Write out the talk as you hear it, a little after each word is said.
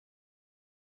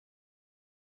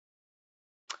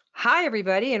Hi,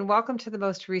 everybody, and welcome to the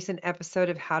most recent episode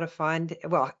of How to Find,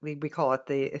 well, we call it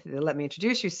the Let Me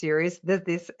Introduce You series.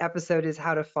 This episode is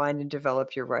How to Find and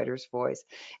Develop Your Writer's Voice.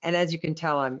 And as you can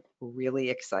tell, I'm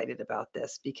really excited about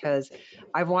this because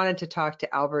I've wanted to talk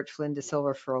to Albert Flynn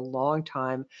DeSilver for a long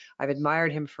time. I've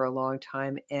admired him for a long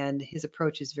time, and his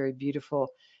approach is very beautiful,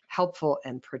 helpful,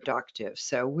 and productive.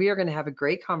 So we are going to have a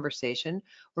great conversation.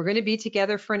 We're going to be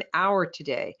together for an hour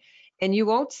today. And you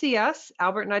won't see us.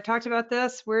 Albert and I talked about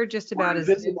this. We're just We're about as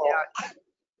zoomed invisible. out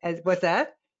as what's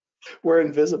that? We're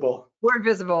invisible. We're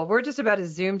invisible. We're just about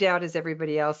as zoomed out as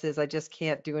everybody else is. I just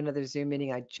can't do another Zoom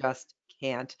meeting. I just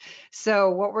can't. So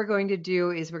what we're going to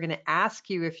do is we're going to ask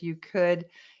you if you could,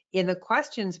 in the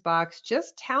questions box,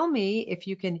 just tell me if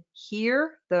you can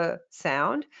hear the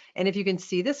sound and if you can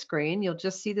see the screen. You'll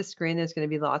just see the screen. There's going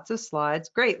to be lots of slides.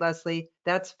 Great, Leslie.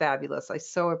 That's fabulous. I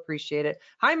so appreciate it.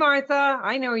 Hi, Martha.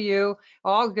 I know you.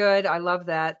 All good. I love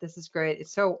that. This is great.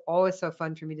 It's always so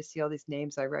fun for me to see all these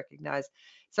names I recognize.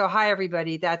 So hi,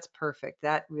 everybody. That's perfect.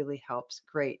 That really helps.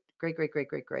 Great, great, great, great,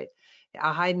 great, great.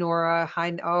 Hi, Nora.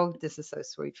 Hi. Oh, this is so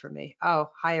sweet for me. Oh,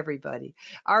 hi, everybody.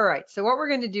 All right. So what we're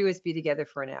going to do is be together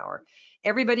for an hour.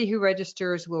 Everybody who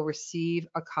registers will receive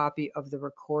a copy of the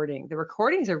recording. The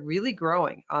recordings are really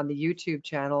growing on the YouTube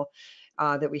channel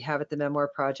that we have at the Memoir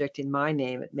Project in my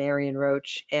name at Marion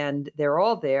Roach, and they're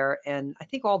all there. And I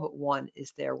think all but one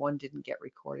is there. One didn't get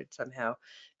recorded somehow,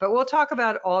 but we'll talk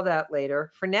about all that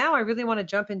later. For now, I really want to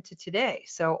jump into today.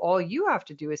 So all you have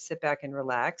to do is sit back and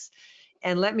relax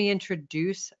and let me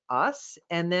introduce us.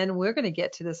 And then we're going to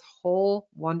get to this whole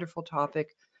wonderful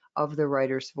topic of the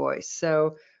writer's voice.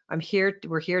 So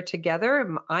we're here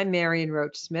together. I'm Marion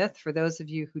Roach Smith. For those of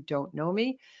you who don't know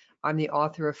me, I'm the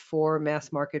author of 4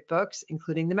 mass market books,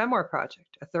 including The Memoir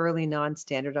Project, a thoroughly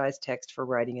non-standardized text for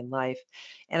writing and life.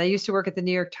 And I used to work at the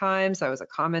New York Times. I was a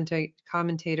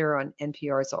commentator on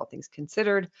NPR's All Things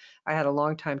Considered. I had a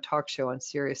long-time talk show on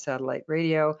Sirius Satellite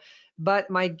Radio.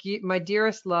 But my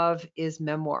dearest love is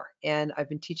memoir, and I've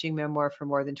been teaching memoir for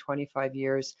more than 25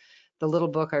 years. The little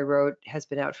book I wrote has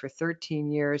been out for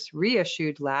 13 years,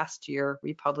 reissued last year,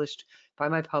 republished by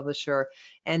my publisher,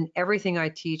 and everything I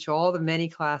teach, all the many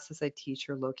classes I teach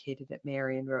are located at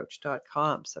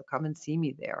marionroach.com, so come and see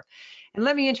me there. And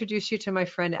let me introduce you to my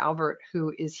friend Albert,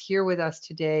 who is here with us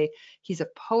today. He's a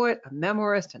poet, a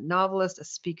memoirist, a novelist, a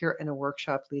speaker, and a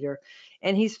workshop leader.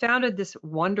 And he's founded this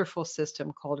wonderful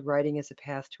system called Writing as a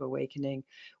Path to Awakening,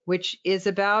 which is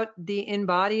about the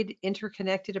embodied,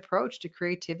 interconnected approach to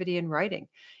creativity and writing.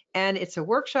 And it's a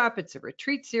workshop, it's a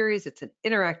retreat series, it's an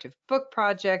interactive book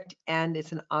project, and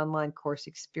it's an online course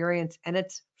experience. And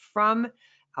it's from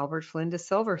Albert Flynn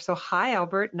DeSilver. So hi,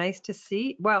 Albert. Nice to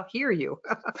hear you.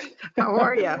 How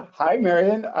are you? Hi,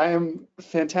 Marion. I am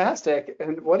fantastic.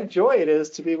 And what a joy it is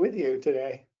to be with you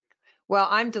today. Well,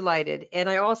 I'm delighted. And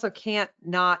I also can't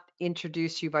not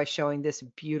introduce you by showing this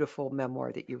beautiful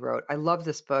memoir that you wrote. I love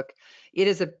this book. It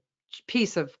is a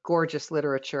piece of gorgeous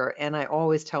literature, and I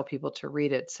always tell people to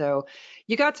read it. So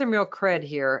you got some real cred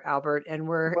here, Albert, and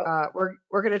we're Well, uh, we're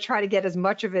we're going to try to get as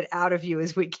much of it out of you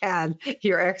as we can,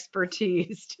 your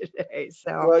expertise today.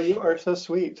 So, well, you are so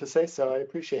sweet to say so. I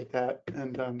appreciate that.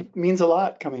 And it means a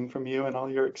lot coming from you and all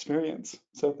your experience.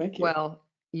 So thank you. well,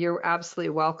 you're absolutely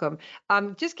welcome.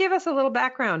 Just give us a little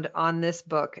background on this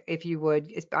book, if you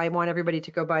would. I want everybody to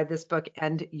go buy this book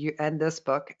and this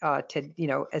book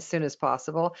as soon as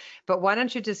possible. But why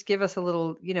don't you just give us a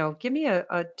little, give me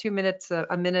a 2 minutes,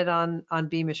 a minute on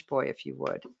Beamish Boy, if you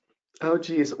would. Oh,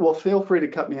 geez. Well, feel free to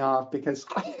cut me off because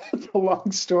it's a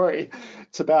long story.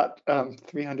 It's about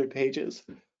 300 pages.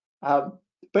 Um,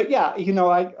 but yeah,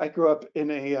 I grew up in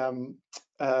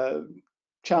a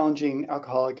challenging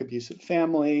alcoholic abusive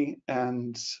family,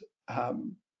 and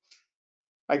um,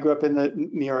 I grew up in the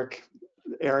New York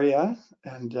area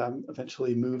and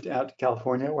eventually moved out to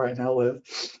California where I now live.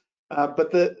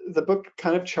 But the book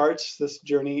kind of charts this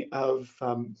journey of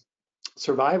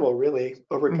survival, really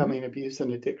Hmm. overcoming abuse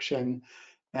and addiction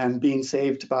and being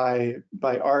saved by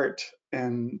art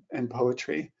and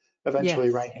poetry, eventually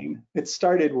Yes. writing.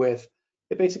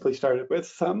 It basically started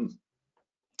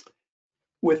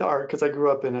with art because I grew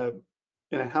up in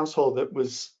a household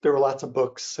there were lots of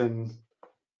books and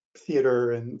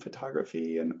theater and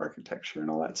photography and architecture and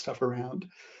all that stuff around.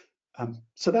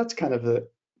 So that's kind of the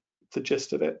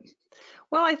gist of it.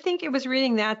 Well, I think it was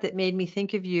reading that made me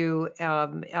think of you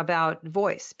about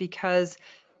voice, because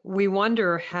we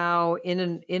wonder how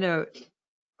a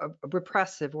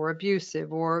repressive or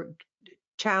abusive or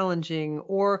challenging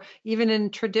or even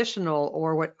in traditional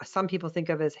or what some people think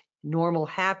of as normal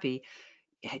happy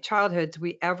childhoods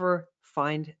we ever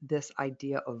find this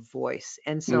idea of voice.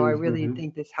 And so I really Mm-hmm.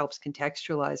 think this helps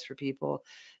contextualize for people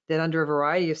that under a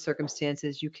variety of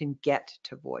circumstances, you can get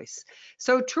to voice.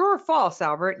 So true or false,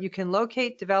 Albert, you can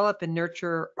locate, develop, and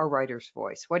nurture a writer's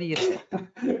voice. What do you think?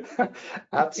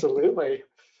 Absolutely.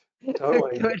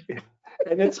 Totally. Good.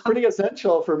 And it's pretty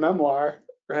essential for memoir,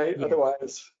 right? Yeah.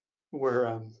 Otherwise,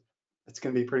 we're it's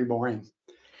going to be pretty boring.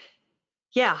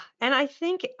 Yeah, and I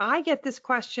think I get this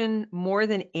question more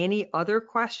than any other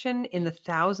question in the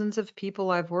thousands of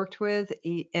people I've worked with,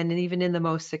 and even in the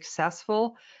most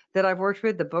successful that I've worked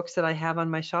with, the books that I have on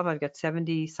my shelf, I've got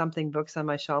 70 something books on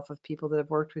my shelf of people that have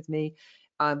worked with me.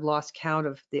 I've lost count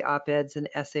of the op-eds and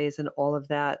essays and all of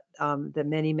that, the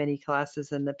many, many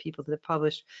classes and the people that have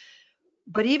published.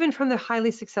 But even from the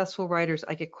highly successful writers,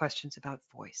 I get questions about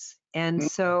voice. And Mm,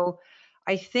 so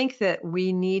I think that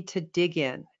we need to dig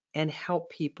in and help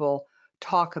people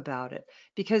talk about it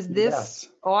because this yes.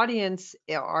 audience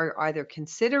are either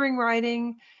considering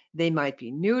writing, they might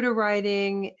be new to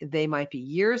writing, they might be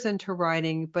years into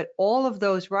writing, but all of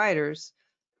those writers,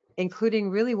 including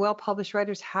really well published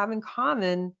writers, have in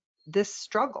common this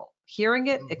struggle, hearing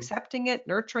it, Mhm. accepting it,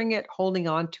 nurturing it, holding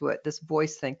on to it, this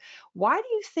voice thing. Why do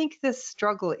you think this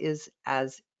struggle is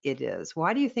as it is?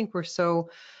 Why do you think we're so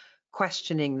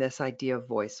questioning this idea of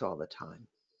voice all the time?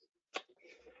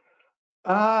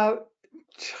 Uh,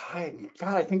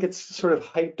 God, I think it's sort of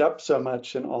hyped up so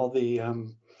much in all the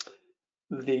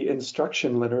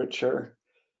instruction literature,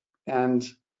 and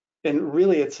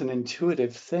really it's an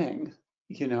intuitive thing.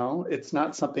 It's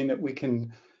not something that we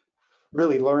can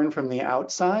really learn from the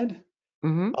outside,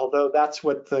 Hmm. although that's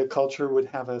what the culture would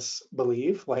have us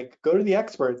believe. Like, go to the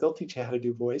expert, they'll teach you how to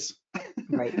do voice.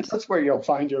 Right. That's where you'll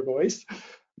find your voice.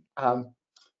 Um,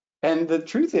 and the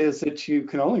truth is that you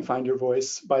can only find your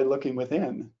voice by looking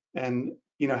within and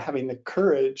having the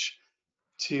courage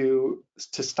to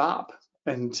stop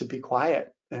and to be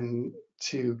quiet and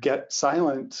to get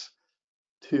silent,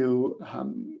 to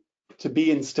to be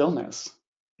in stillness.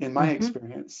 In my Hmm.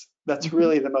 experience, that's Hmm.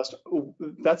 really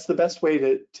that's the best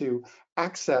way to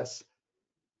access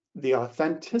the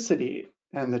authenticity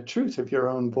and the truth of your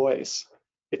own voice.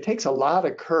 It takes a lot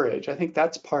of courage. I think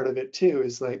that's part of it too,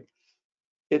 is like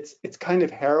it's kind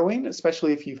of harrowing,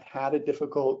 especially if you've had a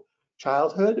difficult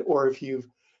childhood, or if you've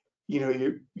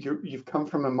come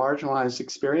from a marginalized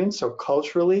experience. So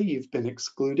culturally, you've been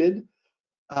excluded,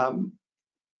 um,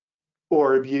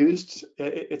 or abused.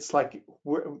 It's like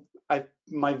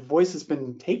my voice has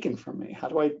been taken from me. How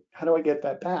do I get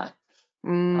that back?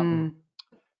 Um, Mm,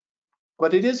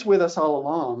 but it is with us all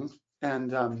along,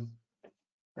 and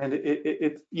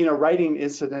writing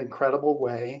is an incredible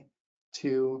way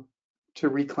to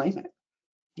reclaim it.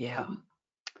 yeah. Um,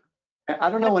 I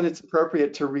don't know when it's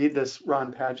appropriate to read this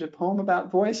Ron Padgett poem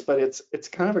about voice, but it's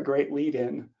kind of a great lead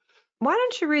in. Why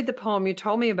don't you read the poem? You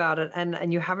told me about it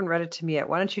and you haven't read it to me yet.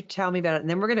 Why don't you tell me about it? And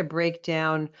then we're going to break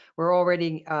down. We're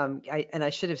already, I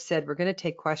should have said, we're going to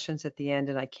take questions at the end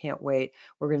and I can't wait.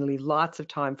 We're going to leave lots of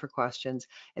time for questions.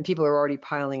 And people are already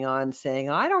piling on saying,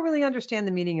 I don't really understand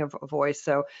the meaning of a voice.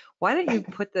 So why don't you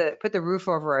put the roof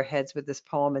over our heads with this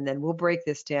poem and then we'll break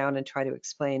this down and try to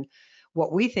explain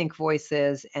what we think voice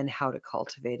is and how to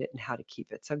cultivate it and how to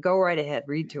keep it. So go right ahead.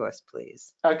 Read to us,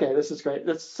 please. Okay, this is great.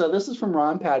 This is from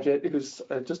Ron Padgett, who's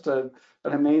just an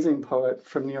amazing poet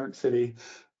from New York City.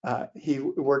 He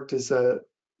worked as a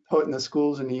poet in the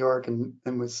schools in New York and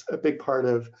was a big part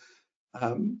of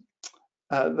um,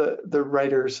 the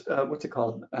writers, what's it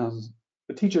called?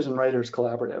 The Teachers and Writers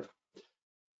Collaborative.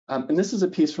 And this is a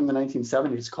piece from the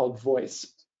 1970s called Voice.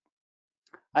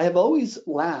 I have always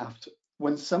laughed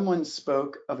when someone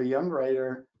spoke of a young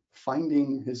writer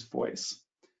finding his voice.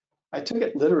 I took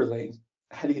it literally.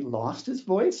 Had he lost his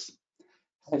voice?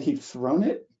 Had he thrown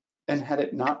it and had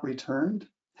it not returned?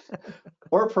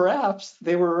 Or perhaps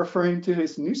they were referring to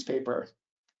his newspaper,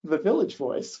 The Village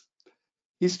Voice.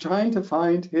 He's trying to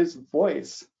find his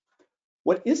voice.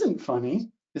 What isn't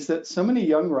funny is that so many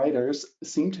young writers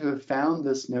seem to have found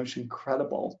this notion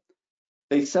credible.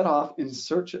 They set off in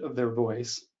search of their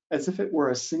voice as if it were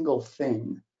a single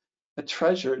thing, a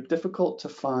treasure difficult to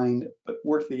find but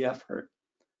worth the effort.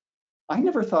 I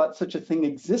never thought such a thing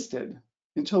existed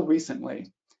until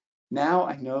recently. Now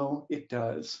I know it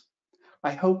does.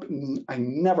 I hope I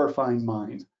never find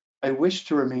mine. I wish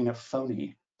to remain a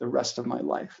phony the rest of my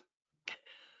life.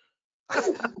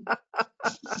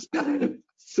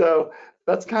 So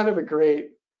that's kind of a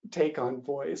great take on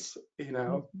voice,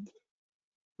 Mhm.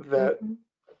 that Mhm.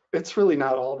 it's really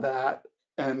not all that.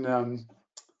 And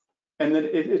that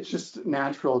it's just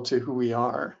natural to who we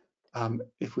are.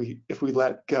 If we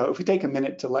let go, if we take a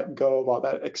minute to let go of all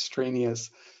that extraneous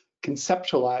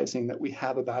conceptualizing that we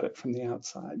have about it from the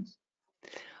outside.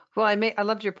 Well, I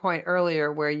loved your point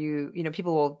earlier where you know,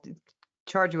 people will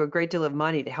charge you a great deal of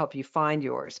money to help you find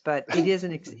yours, but it is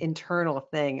an internal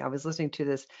thing. I was listening to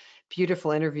this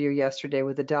beautiful interview yesterday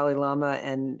with the Dalai Lama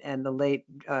and the late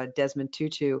Desmond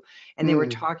Tutu, and they were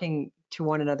Mm, talking to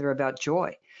one another about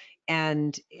joy.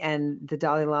 And the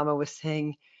Dalai Lama was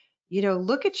saying, you know,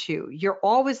 look at you. You're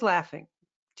always laughing,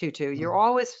 Tutu. You're mm,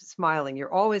 always smiling.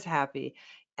 You're always happy.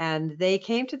 And they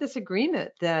came to this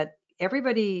agreement that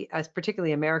everybody, as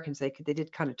particularly Americans, they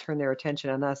did kind of turn their attention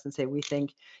on us and say, we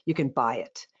think you can buy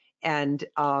it. And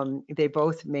they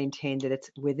both maintained that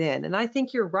it's within. And I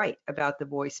think you're right about the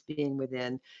voice being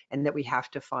within and that we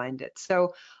have to find it.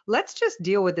 So let's just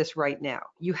deal with this right now.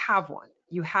 You have one.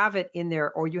 You have it in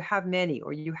there, or you have many,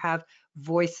 or you have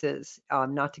voices,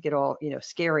 not to get all, you know,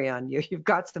 scary on you. You've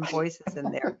got some voices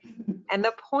in there. And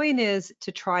the point is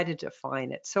to try to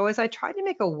define it. So as I try to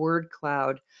make a word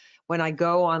cloud, when I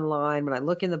go online, when I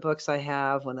look in the books I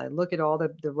have, when I look at all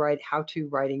the how-to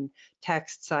writing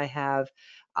texts I have,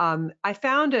 I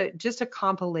found just a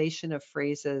compilation of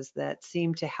phrases that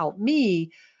seem to help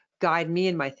me guide me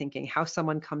in my thinking, how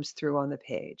someone comes through on the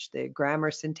page, the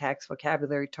grammar, syntax,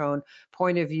 vocabulary, tone,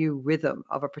 point of view, rhythm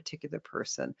of a particular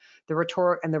person, the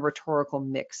rhetorical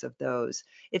mix of those.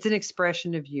 It's an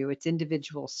expression of you, it's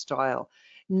individual style.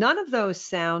 None of those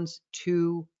sounds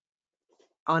too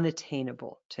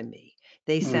unattainable to me.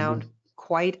 They sound mhm.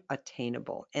 quite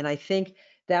attainable. And I think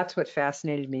that's what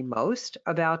fascinated me most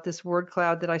about this word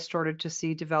cloud that I started to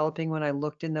see developing when I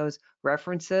looked in those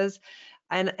references.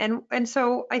 And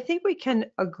so I think we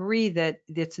can agree that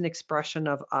it's an expression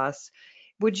of us.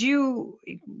 Would you,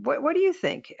 what do you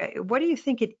think? What do you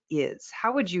think it is?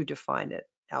 How would you define it,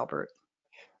 Albert?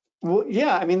 Well,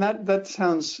 yeah, I mean that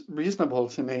sounds reasonable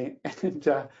to me, and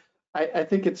I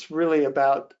think it's really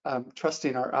about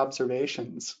trusting our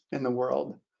observations in the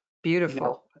world. You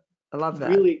know, Beautiful. I love that.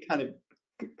 really kind of,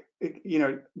 you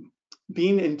know,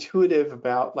 being intuitive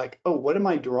about like, oh, what am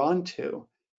I drawn to?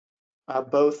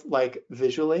 Both like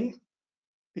visually,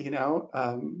 you know,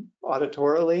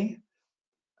 auditorily,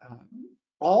 um,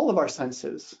 all of our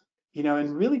senses, you know,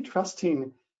 and really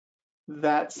trusting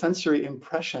that sensory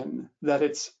impression that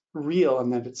it's real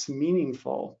and that it's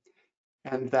meaningful,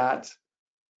 and that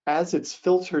as it's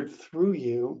filtered through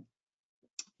you,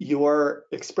 your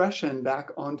expression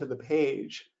back onto the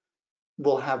page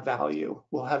will have value,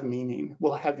 will have meaning,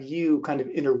 will have you kind of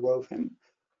interwoven.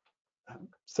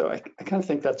 So I kind of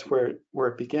think that's where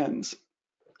it begins.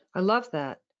 I love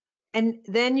that. And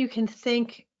then you can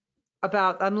think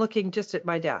about, I'm looking just at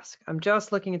my desk. I'm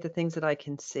just looking at the things that I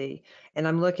can see. And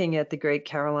I'm looking at the great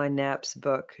Caroline Knapp's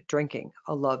book, Drinking,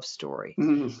 a Love Story.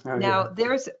 Oh Now, yeah.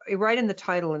 there's right in the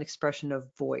title an expression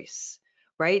of voice,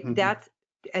 right? Hmm. That's,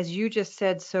 as you just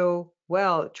said so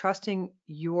well, trusting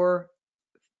your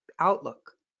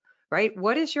outlook, right?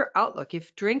 What is your outlook?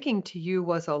 If drinking to you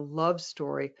was a love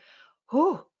story,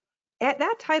 whew,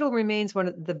 that title remains one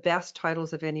of the best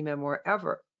titles of any memoir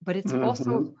ever, but it's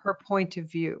also Hmm. her point of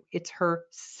view. It's her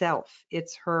self.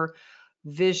 It's her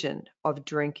vision of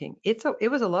drinking. It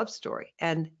was a love story,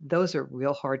 and those are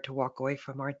real hard to walk away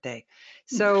from, aren't they?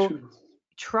 So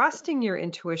trusting your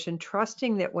intuition,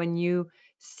 trusting that when you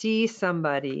see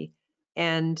somebody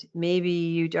and maybe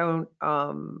you don't,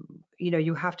 you know,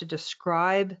 you have to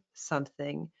describe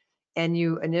something and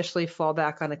you initially fall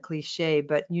back on a cliche,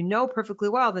 but you know perfectly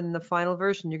well that in the final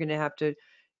version, you're going to have to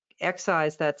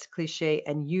excise that cliche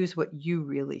and use what you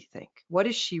really think. What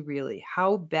is she really?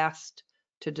 How best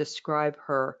to describe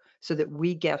her so that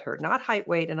we get her, not height,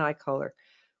 weight, and eye color.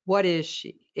 What is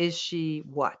she? Is she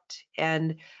what?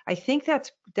 And I think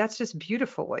that's just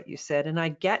beautiful what you said, and I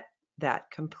get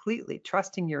that completely.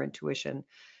 Trusting your intuition.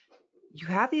 You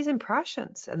have these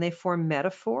impressions, and they form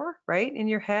metaphor, right, in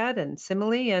your head and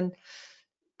simile, and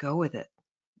go with it,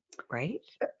 right?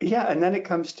 Yeah, and then it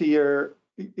comes to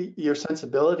your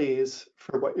sensibilities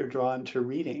for what you're drawn to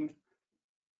reading.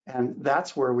 And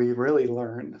that's where we really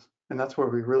learn. And that's where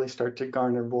we really start to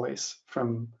garner voice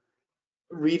from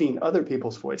reading other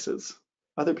people's voices,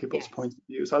 other people's Yes. points of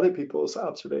views, other people's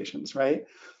observations, right?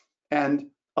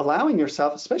 And allowing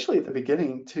yourself, especially at the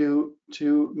beginning, to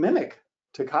mimic,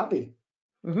 to copy,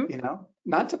 Hmm. you know,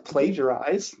 not to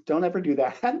plagiarize. Don't ever do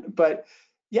that. But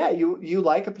yeah, you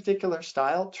like a particular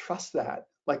style, trust that.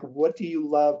 Like, what do you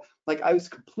love? Like, I was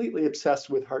completely obsessed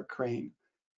with Hart Crane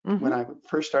when Hmm. I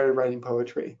first started writing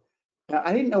poetry. Now,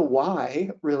 I didn't know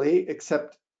why really,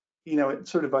 except, you know, it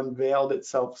sort of unveiled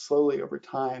itself slowly over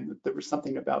time that there was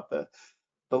something about the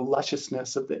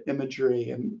lusciousness of the imagery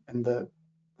and the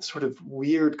sort of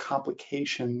weird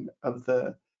complication of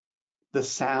the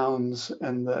sounds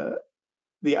and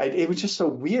the idea. It was just so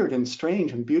weird and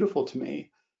strange and beautiful to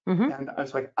me. Hmm. And I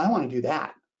was like, I want to do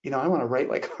that. I want to write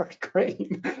like Hart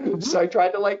Crane. Hmm. So I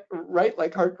tried to like write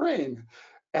like Hart Crane,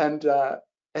 and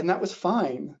that was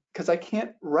fine because I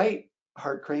can't write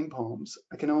Hart Crane poems.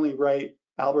 I can only write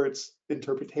Albert's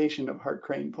interpretation of Hart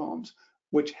Crane poems,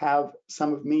 which have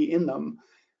some of me in them,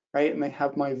 right? And they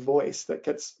have my voice that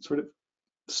gets sort of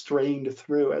strained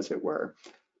through, as it were.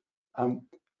 Um,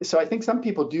 so I think some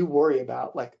people do worry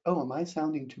about like, oh, am I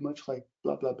sounding too much like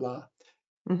blah blah blah?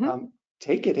 Hmm.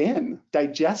 Take it in,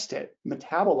 digest it,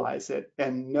 metabolize it,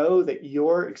 and know that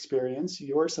your experience,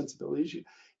 your sensibilities,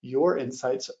 your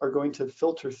insights are going to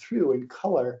filter through and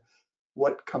color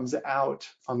what comes out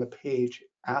on the page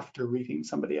after reading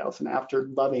somebody else and after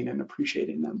loving and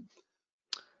appreciating them.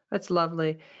 That's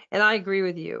lovely. And I agree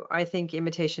with you. I think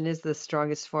imitation is the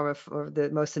strongest form of, or the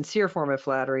most sincere form of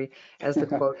flattery, as the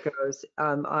quote goes.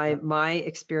 Yeah. My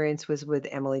experience was with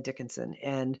Emily Dickinson,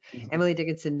 and Mhm. Emily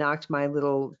Dickinson knocked my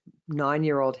little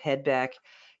 9-year-old head back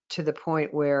to the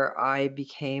point where I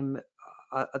became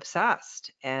obsessed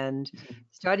and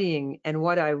studying. And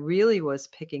what I really was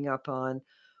picking up on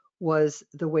was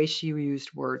the way she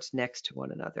used words next to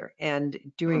one another, and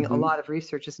doing a Mhm. lot of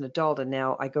research as an adult. And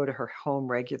now I go to her home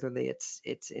regularly.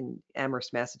 It's in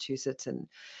Amherst, Massachusetts, and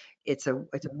it's a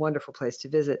wonderful place to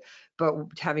visit. But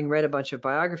having read a bunch of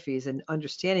biographies and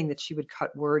understanding that she would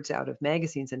cut words out of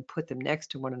magazines and put them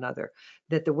next to one another,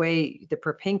 that the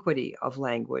propinquity of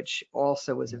language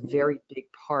also was a Mhm. very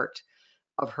big part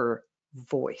of her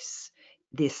voice,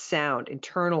 the sound,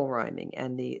 internal rhyming,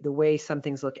 and the way some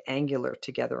things look angular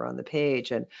together on the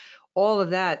page. And all of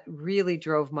that really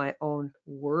drove my own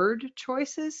word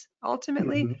choices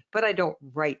ultimately. Mhm. But I don't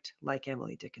write like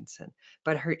Emily Dickinson.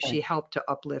 But Right. she helped to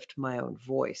uplift my own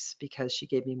voice because she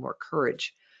gave me more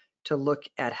courage to look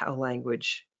at how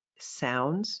language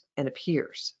sounds and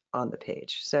appears on the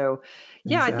page. So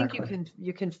yeah, I think you Exactly. can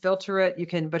you can filter it. You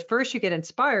can, but first you get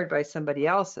inspired by somebody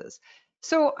else's.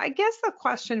 So I guess the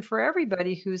question for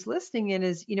everybody who's listening in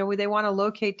is, they want to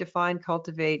locate, define,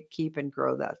 cultivate, keep, and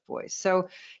grow that voice. So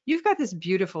you've got this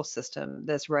beautiful system,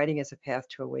 this writing as a path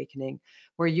to awakening,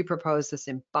 where you propose this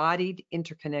embodied,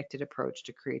 interconnected approach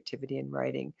to creativity and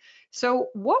writing. So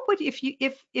what would,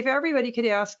 if everybody could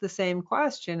ask the same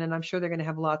question, and I'm sure they're going to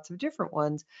have lots of different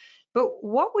ones, but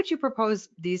what would you propose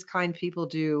these kind people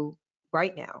do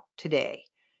right now, today?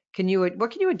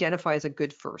 What can you identify as a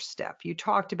good first step? You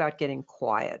talked about getting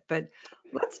quiet, but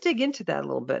let's dig into that a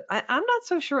little bit. I'm not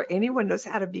so sure anyone knows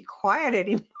how to be quiet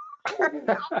anymore.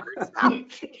 So,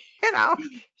 you know,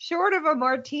 short of a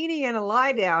martini and a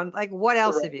lie down, like what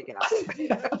else have you got?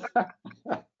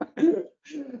 Right.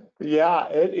 Yeah,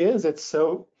 it is. It's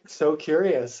so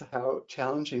curious how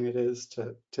challenging it is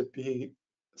to be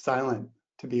silent,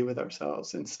 to be with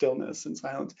ourselves in stillness and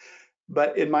silence.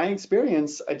 But in my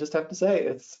experience, I just have to say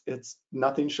it's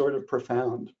nothing short of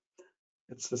profound.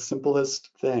 It's the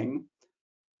simplest thing,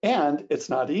 and it's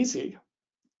not easy.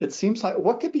 It seems like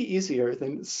what could be easier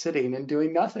than sitting and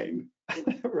doing nothing,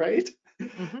 right?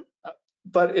 Hmm.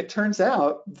 But it turns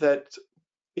out that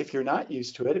if you're not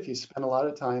used to it, if you spend a lot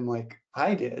of time like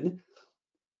I did,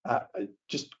 uh,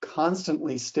 just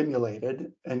constantly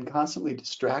stimulated and constantly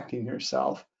distracting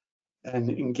yourself and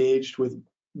engaged with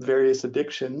various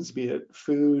addictions, be it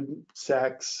food,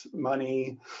 sex,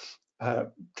 money, uh,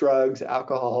 drugs,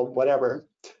 alcohol, whatever,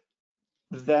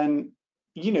 then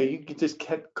you just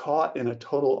get caught in a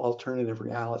total alternative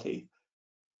reality.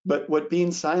 But what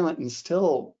being silent and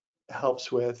still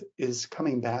helps with is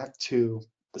coming back to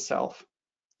the self,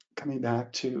 coming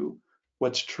back to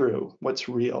what's true, what's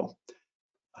real,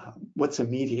 what's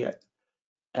immediate.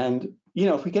 And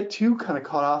if we get too kind of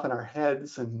caught off in our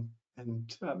heads and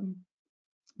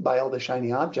by all the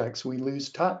shiny objects, we lose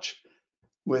touch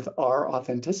with our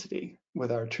authenticity,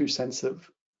 with our true sense of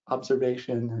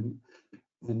observation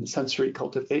and sensory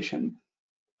cultivation.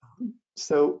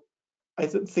 So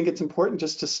think it's important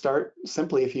just to start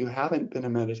simply, if you haven't been a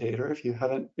meditator, if you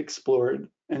haven't explored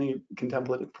any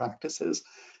contemplative practices,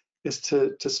 is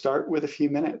to start with a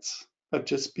few minutes of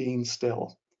just being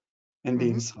still and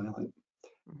being Hmm. silent.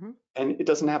 Hmm. And it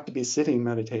doesn't have to be sitting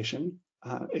meditation.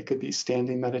 It could be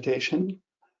standing meditation,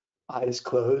 eyes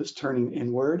closed, turning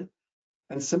inward,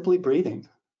 and simply breathing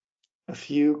a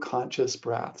few conscious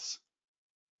breaths,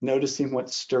 noticing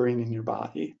what's stirring in your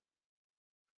body.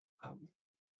 Um,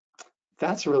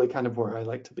 that's really kind of where I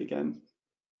like to begin.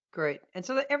 Great. And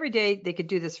so that every day they could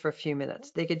do this for a few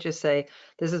minutes. They could just say,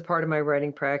 this is part of my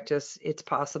writing practice. It's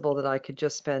possible that I could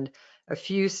just spend a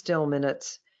few still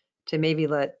minutes to maybe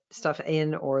let stuff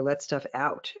in or let stuff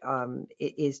out,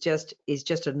 is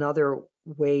just another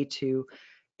way to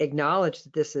acknowledge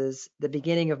that this is the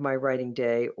beginning of my writing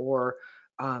day, or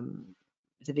um,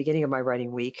 the beginning of my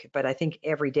writing week. But I think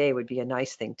every day would be a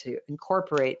nice thing to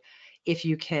incorporate if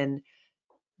you can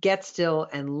get still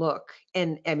and look,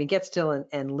 and I mean, get still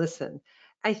and listen.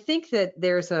 I think that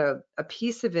there's a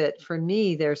piece of it for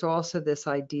me. There's also this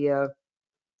idea,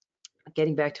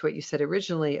 getting back to what you said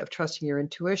originally, of trusting your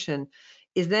intuition,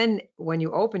 is then when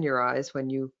you open your eyes, when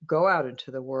you go out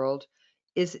into the world,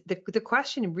 is the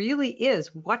question really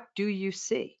is, what do you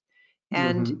see?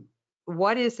 And Hmm.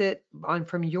 what is it on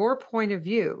from your point of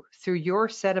view, through your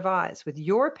set of eyes, with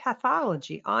your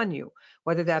pathology on you,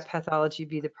 whether that pathology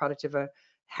be the product of a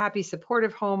happy,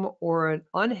 supportive home or an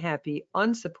unhappy,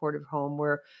 unsupportive home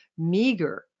where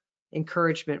meager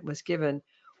encouragement was given.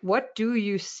 What do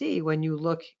you see when you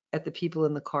look at the people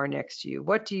in the car next to you?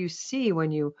 What do you see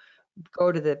when you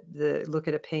go to the look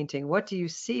at a painting? What do you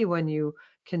see when you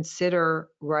consider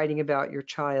writing about your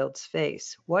child's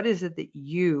face? What is it that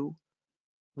you,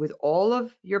 with all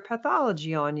of your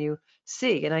pathology on you,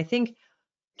 see? And I think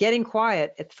getting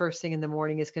quiet at the first thing in the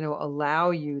morning is going to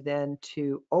allow you then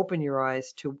to open your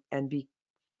eyes to and be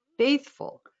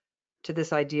faithful to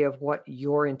this idea of what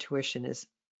your intuition is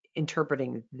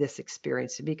interpreting this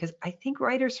experience to be. Because I think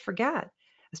writers forget,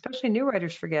 especially new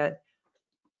writers forget,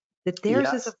 that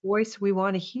theirs is a Yes. voice we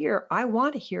want to hear. I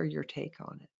want to hear your take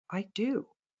on it. I do.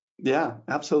 Yeah,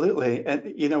 absolutely.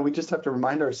 And we just have to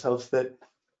remind ourselves that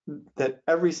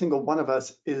every single one of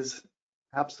us is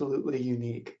absolutely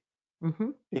unique.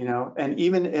 Hmm. And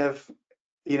even if,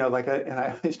 like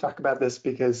I always talk about this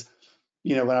because,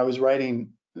 when I was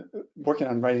working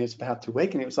on writing Its Path to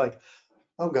Awakening, it was like,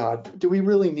 oh God, do we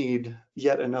really need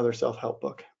yet another self-help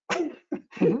book?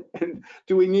 Hmm. And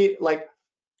do we need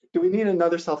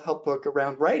another self-help book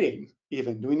around writing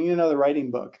even? Do we need another writing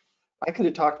book? I could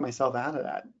have talked myself out of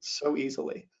that so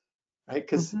easily, right?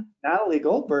 Because Hmm. Natalie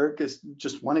Goldberg is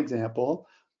just one example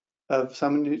of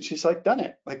someone who she's like done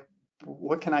it. Like,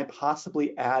 what can I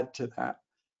possibly add to that?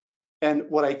 And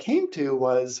what I came to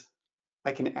was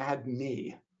I can add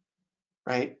me,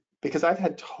 right? Because I've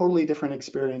had totally different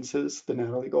experiences than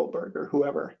Natalie Goldberg or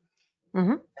whoever.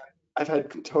 Hmm. I've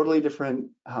had totally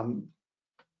different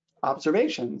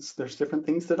observations. There's different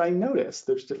things that I notice.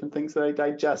 There's different things that I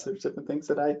digest. There's different things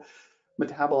that I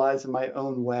metabolize in my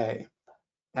own way.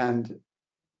 And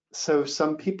so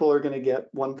some people are going to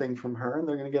get one thing from her and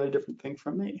they're going to get a different thing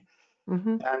from me.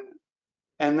 Hmm. And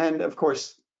and then of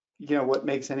course, what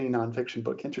makes any nonfiction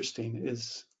book interesting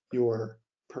is your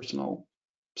personal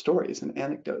stories and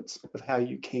anecdotes of how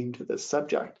you came to this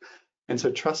subject. And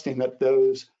so trusting that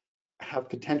those have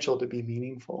potential to be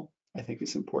meaningful, I think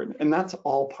is important. And that's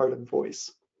all part of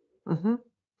voice. Hmm.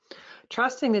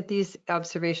 Trusting that these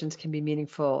observations can be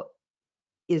meaningful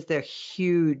is the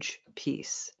huge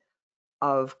piece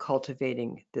of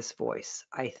cultivating this voice,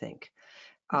 I think.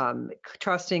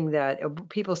 Trusting that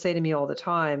people say to me all the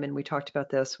time, and we talked about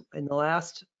this in the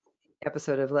last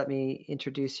episode of Let Me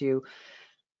Introduce You.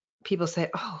 People say,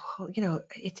 "Oh,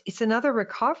 it's another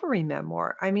recovery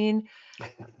memoir." I mean,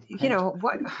 Right.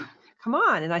 what? Come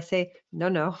on. And I say, no,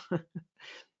 no.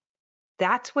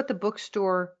 That's what the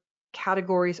bookstore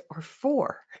categories are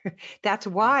for. That's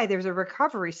why there's a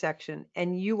recovery section,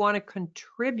 and you want to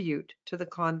contribute to the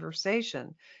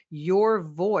conversation. Your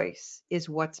voice is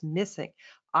what's missing.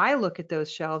 I look at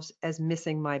those shelves as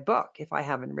missing my book if I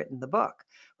haven't written the book,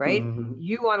 right? Mhm.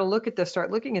 You want to start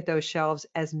looking at those shelves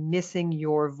as missing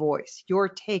your voice, your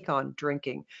take on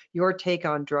drinking, your take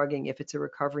on drugging, if it's a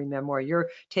recovery memoir, your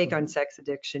take on Mhm. sex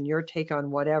addiction, your take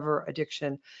on whatever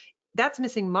addiction. That's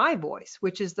missing my voice,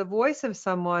 which is the voice of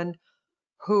someone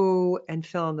who, and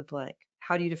fill in the blank.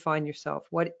 How do you define yourself?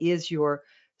 What is your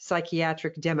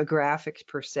psychiatric demographics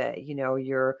per se?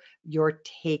 Your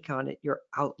take on it, your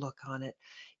outlook on it.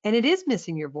 And it is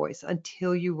missing your voice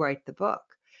until you write the book,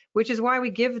 which is why we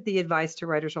give the advice to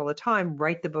writers all the time: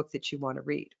 write the book that you want to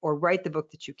read, or write the book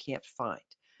that you can't find.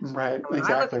 Right, When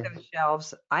I look at exactly. those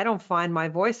shelves, I don't find my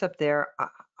voice up there.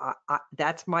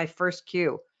 That's my first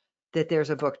cue that there's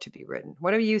a book to be written.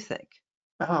 What do you think?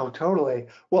 Oh, totally.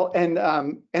 Well, and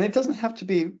it doesn't have to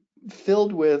be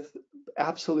filled with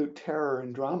absolute terror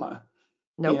and drama.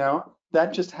 Nope.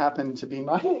 That just happened to be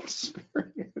my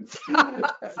experience. And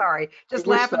Sorry, I just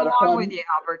wish laughing that along with upon you,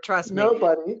 Albert. Trust me.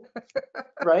 nobody,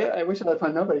 right? I wish that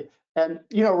upon nobody. And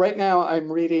right now I'm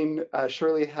reading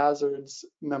Shirley Hazard's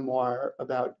memoir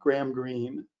about Graham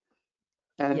Greene,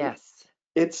 and Yes.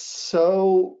 it's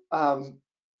so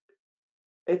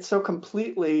it's so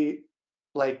completely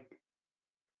like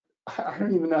I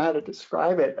don't even know how to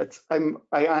describe it.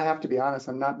 I have to be honest,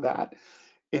 I'm not that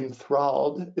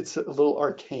enthralled. It's a little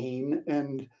arcane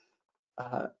and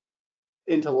uh,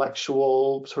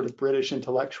 intellectual, sort of British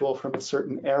intellectual from a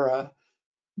certain era,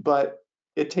 but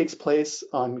it takes place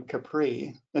on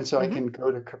Capri. And so I Hmm. can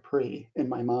go to Capri in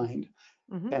my mind.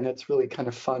 Hmm. And it's really kind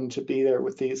of fun to be there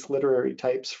with these literary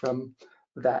types from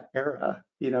that era,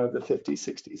 the 50s,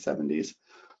 60s, 70s.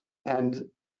 And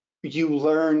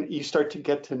you start to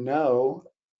get to know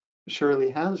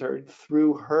Shirley Hazard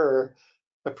through her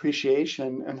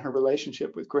appreciation and her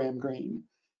relationship with Graham Greene.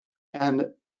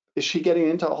 And is she getting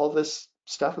into all this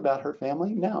stuff about her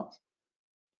family? No.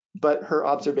 But her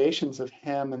observations of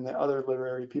him and the other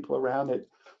literary people around it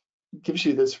gives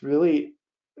you this really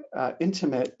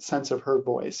intimate sense of her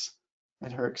voice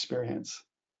and her experience.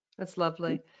 That's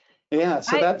lovely. Yeah,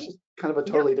 so I that's just kind of a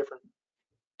Yeah, totally different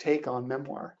take on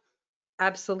memoir.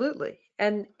 absolutely.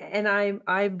 And I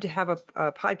have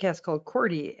a podcast called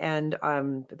Cordy, and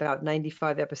I'm about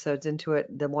 95 episodes into it.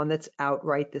 The one that's out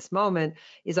right this moment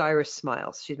is Iris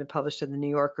Smiles. She's been published in the New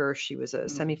Yorker. She was a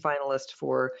Mm. semifinalist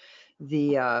for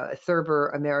the Thurber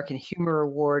American Humor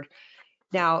Award.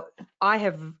 Now, I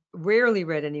have rarely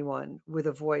read anyone with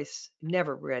a voice,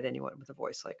 never read anyone with a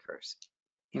voice like hers.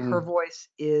 Her Mm. voice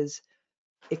is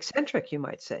eccentric, you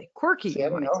might say, quirky, See, I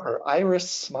you don't might know say. her. Iris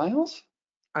Smiles?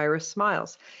 Iris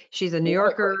Smiles. She's a New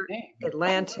What a great Yorker, name.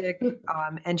 Atlantic,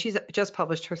 and she's just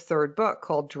published her third book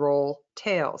called Droll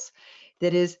Tales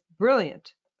that is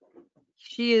brilliant.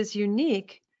 She is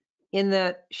unique in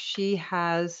that she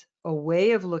has a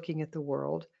way of looking at the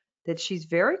world that she's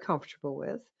very comfortable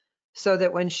with. So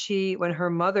that when her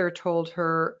mother told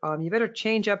her, you better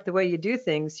change up the way you do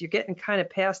things, you're getting kind of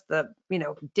past the,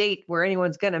 date where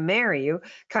anyone's going to marry you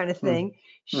kind of Mm. thing.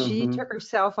 She Hmm. took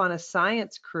herself on a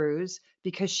science cruise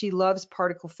because she loves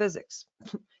particle physics.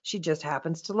 She just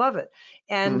happens to love it.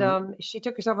 And Hmm. she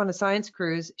took herself on a science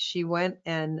cruise. She went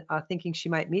and thinking she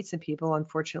might meet some people.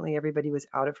 Unfortunately, everybody was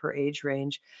out of her age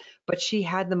range, but she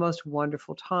had the most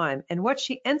wonderful time. And what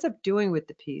she ends up doing with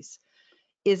the piece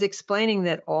is explaining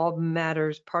that all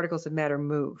matters, particles of matter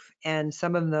move, and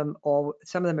some of them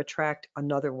attract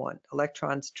another one.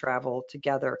 Electrons travel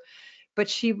together, but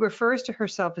she refers to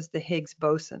herself as the Higgs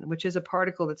boson, which is a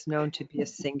particle that's known to be a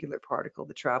singular particle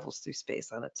that travels through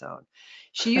space on its own.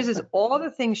 She uses all the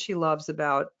things she loves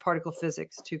about particle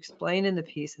physics to explain in the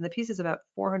piece, and the piece is about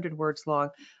 400 words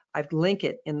long. I've linked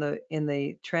it in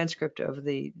the transcript of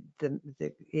the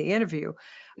interview,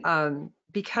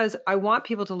 because I want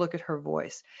people to look at her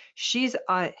voice. She's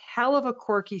a hell of a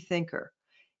quirky thinker,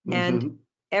 and Hmm.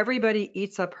 everybody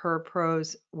eats up her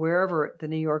prose wherever, the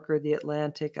New Yorker, the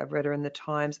Atlantic. I've read her in the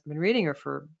Times. I've been reading her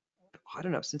for, I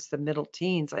don't know, since the middle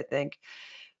teens, I think.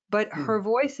 But her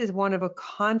voice is one of a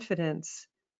confidence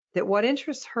that what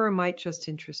interests her might just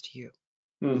interest you.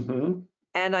 Hmm.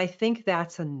 And I think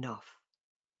that's enough,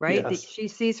 right? That Yes. she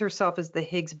sees herself as the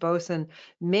Higgs boson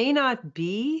may not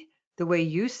be the way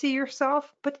you see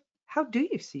yourself, but how do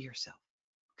you see yourself?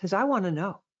 Because I want to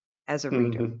know as a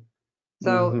reader. Hmm.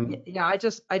 So Hmm. yeah, I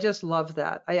just love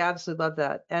that. I absolutely love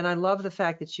that. And I love the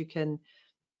fact that you can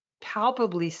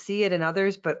palpably see it in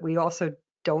others, but we also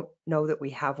don't know that we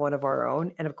have one of our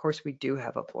own. And of course, we do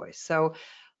have a voice. So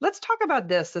let's talk about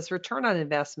this return on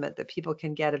investment that people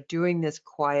can get of doing this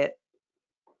quiet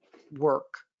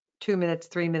work. 2 minutes,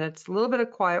 3 minutes, a little bit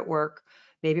of quiet work,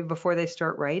 maybe before they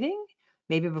start writing,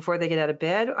 maybe before they get out of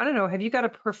bed. I don't know. Have you got a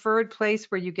preferred place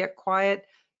where you get quiet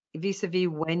vis-a-vis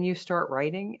when you start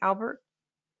writing, Albert?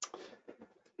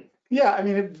 Yeah, I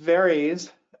mean, it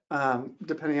varies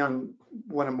depending on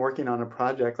when I'm working on a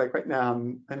project. Like right now,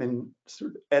 I'm in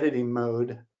sort of editing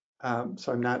mode,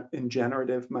 so I'm not in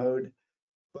generative mode.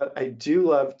 But I do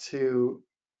love to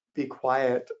be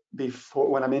quiet before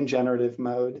when I'm in generative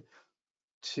mode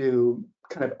to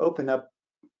kind of open up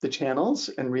the channels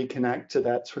and reconnect to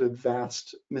that sort of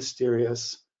vast,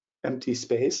 mysterious, empty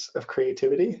space of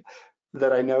creativity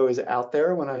that I know is out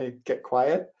there when I get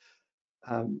quiet.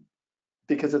 Um,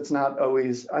 because it's not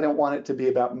always, I don't want it to be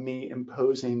about me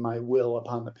imposing my will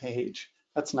upon the page.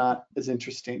 That's not as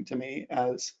interesting to me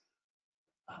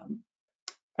um,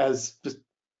 as just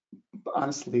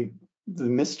honestly the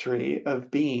mystery of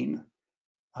being.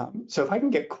 So if I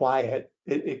can get quiet,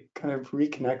 it kind of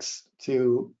reconnects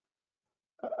to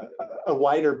a, a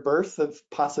wider berth of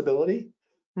possibility.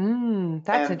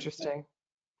 That's And interesting.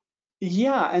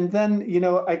 yeah, and then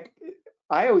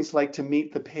I always like to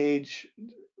meet the page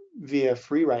via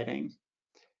free writing.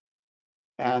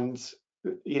 And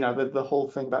the whole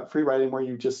thing about free writing where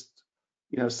you just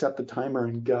set the timer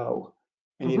and go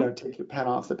and Hmm. take your pen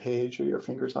off the page or your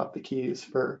fingers off the keys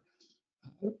for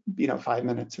 5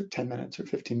 minutes or 10 minutes or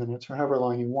 15 minutes or however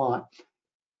long you want.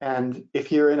 And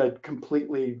if you're in a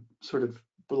completely sort of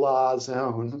blah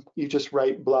zone, you just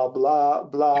write blah, blah,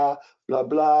 blah, blah,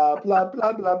 blah, blah,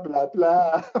 blah, blah, blah,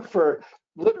 blah for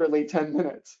literally 10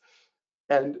 minutes.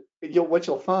 And what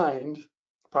you'll find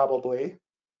probably,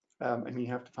 you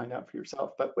have to find out for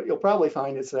yourself, but what you'll probably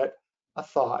find is that a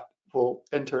thought will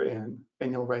enter in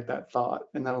and you'll write that thought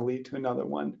and that'll lead to another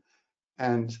one.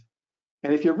 And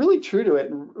if you're really true to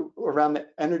it and around the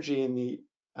energy and the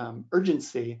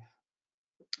urgency,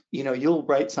 you'll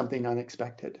write something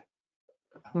unexpected.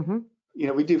 Mm-hmm.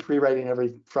 We do free writing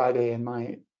every Friday in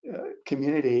my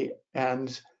community,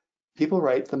 and people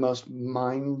write the most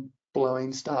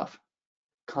mind-blowing stuff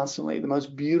constantly, the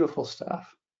most beautiful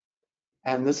stuff.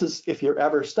 And this is, if you're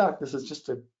ever stuck, this is just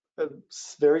a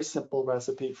very simple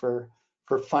recipe for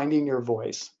finding your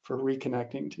voice, for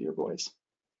reconnecting to your voice.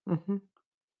 Mm-hmm.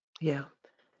 Yeah.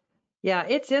 Yeah,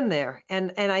 it's in there.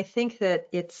 And I think that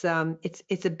it's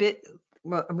a bit,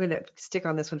 well, I'm going to stick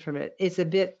on this one for a minute. It's a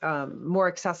bit more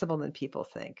accessible than people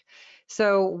think.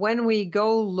 So when we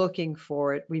go looking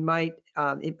for it, we might,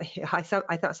 I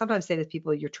thought sometimes say to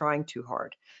people, you're trying too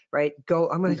hard, right?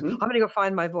 I'm going to go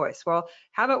find my voice. Well,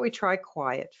 how about we try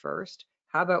quiet first?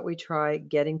 How about we try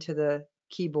getting to the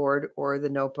keyboard or the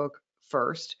notebook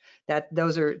first?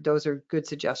 Those are good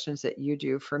suggestions that you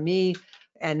do. For me,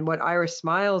 and what Iris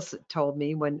Smiles told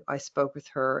me when I spoke with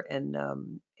her, and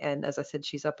as I said,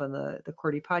 she's up on the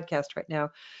QWERTY podcast right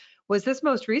now, was this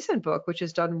most recent book, which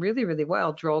has done really, really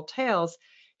well, Droll Tales.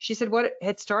 She said what it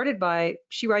had started by,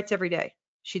 she writes every day.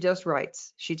 She just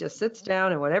writes. She just sits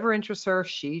down and whatever interests her,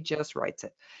 she just writes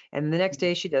it. And the next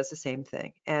day she does the same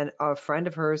thing. And a friend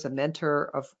of hers, a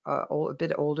mentor of a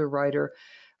bit older writer,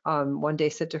 one day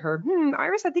said to her,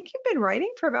 Iris, I think you've been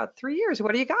writing for about 3 years.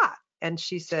 What do you got? And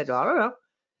she said, I don't know.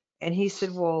 And he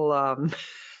said, well,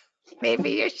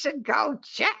 maybe you should go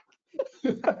check.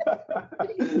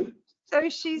 So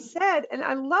she said, and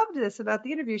I loved this about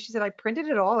the interview, she said, I printed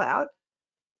it all out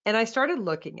and I started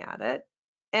looking at it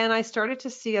and I started to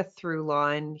see a through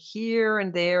line here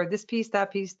and there, this piece, that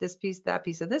piece, this piece, that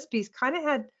piece, and this piece kind of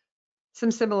had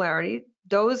some similarity.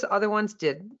 Those other ones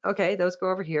did. Okay, those go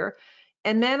over here.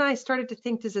 And then I started to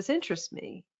think, does this interest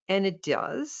me? And it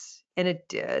does, and it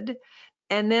did.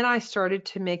 And then I started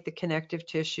to make the connective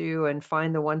tissue and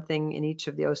find the one thing in each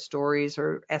of those stories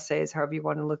or essays, however you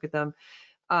want to look at them,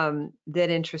 that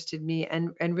interested me,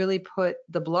 and really put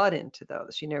the blood into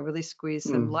those, really squeeze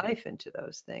some life into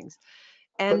those things.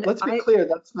 But And let's be clear,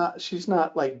 she's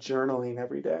not like journaling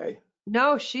every day.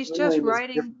 No, she's just Journaling is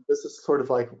writing. different. This is sort of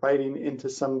like writing into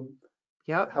some,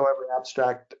 Yep. however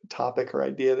abstract topic or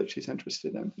idea that she's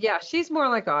interested in. Yeah, she's more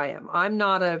like I am. I'm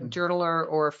not a journaler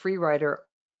or a free writer.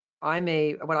 I'm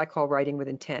what I call writing with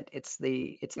intent. It's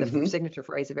the signature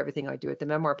phrase of everything I do at the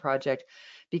Memoir Project,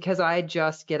 because I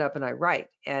just get up and I write,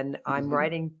 and I'm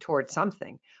writing towards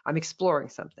something. I'm exploring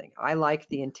something. I like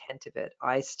the intent of it.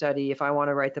 I study, if I want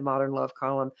to write the modern love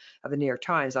column of the New York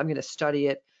Times, I'm going to study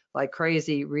it like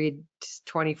crazy, read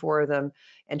 24 of them,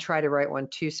 and try to write one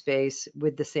two-space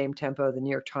with the same tempo the New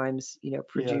York Times,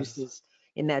 produces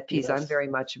in that piece. I'm very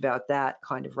much about that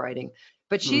kind of writing.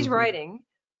 But she's writing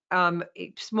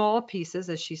small pieces,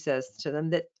 as she says to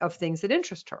them, of things that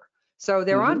interest her. So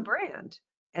they're on brand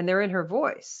and they're in her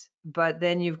voice, but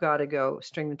then you've got to go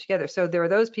string them together. So there are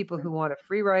those people who want to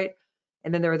free write,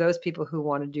 and then there are those people who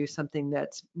want to do something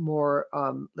that's more,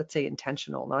 let's say,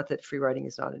 intentional. Not that free writing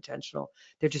is not intentional.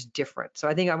 They're just different. So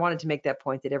I think I wanted to make that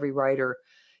point, that every writer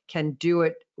can do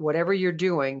it, whatever you're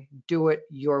doing, do it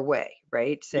your way,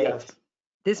 right? Say,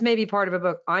 this may be part of a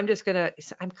book. I'm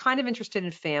kind of interested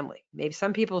in family. Maybe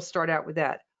some people start out with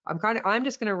that. I'm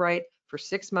just going to write for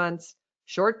 6 months,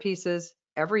 short pieces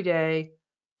every day,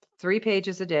 3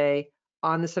 pages a day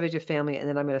on the subject of family, and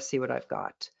then I'm going to see what I've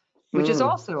got, which is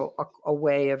also a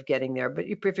way of getting there. But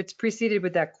if it's preceded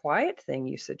with that quiet thing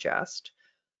you suggest,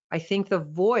 I think the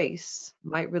voice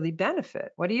might really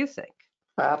benefit. What do you think?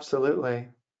 Absolutely.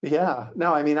 Yeah.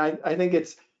 No, I mean, I think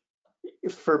it's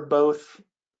for both.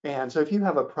 And so if you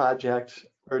have a project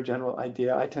or a general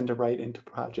idea, I tend to write into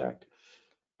project.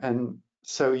 And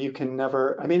so you can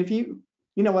never, I mean, if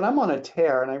when I'm on a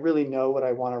tear and I really know what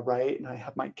I want to write and I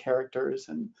have my characters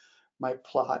and my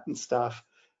plot and stuff,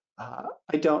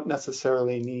 I don't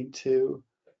necessarily need to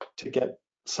get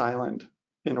silent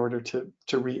in order to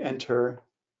re-enter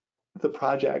the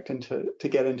project and to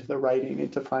get into the writing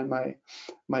and to find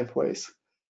my voice.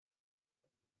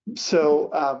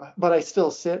 So, but I still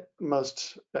sit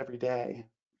most every day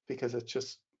because it's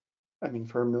just, I mean,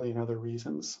 for a million other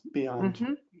reasons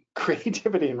beyond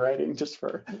creativity and writing, just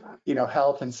for,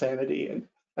 health and sanity.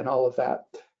 and all of that.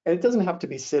 And it doesn't have to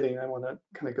be sitting. I want to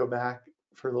kind of go back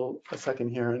for a second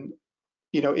here. And,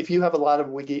 if you have a lot of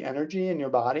wiggy energy in your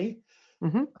body,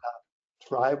 Mm-hmm.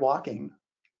 try walking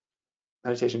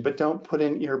meditation, but don't put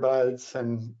in earbuds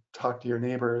and talk to your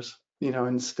neighbors.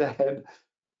 Instead,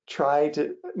 try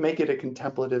to make it a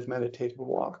contemplative meditative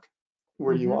walk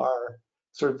where you Mm-hmm. are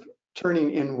sort of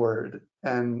turning inward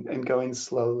and going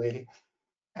slowly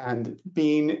and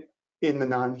being in the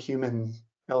non-human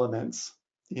elements,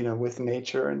 with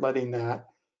nature and letting that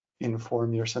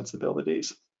inform your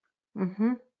sensibilities.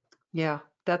 Mm-hmm. Yeah,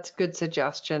 that's good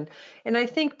suggestion. And I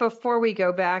think before we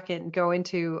go back and go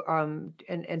into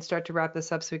and start to wrap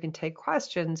this up so we can take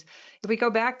questions, if we go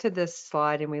back to this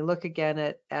slide and we look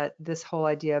again at this whole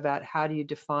idea about how do you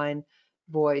define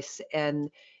voice,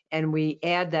 and we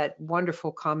add that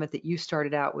wonderful comment that you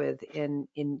started out with in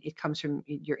it comes from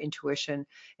your intuition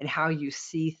and how you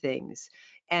see things.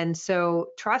 And so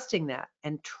trusting that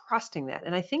and trusting that.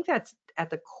 And I think that's at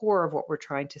the core of what we're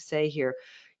trying to say here.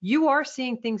 You are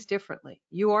seeing things differently.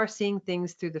 You are seeing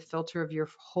things through the filter of your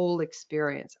whole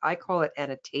experience. I call it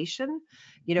annotation.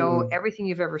 Mm, Everything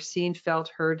you've ever seen, felt,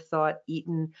 heard, thought,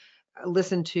 eaten,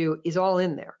 listened to is all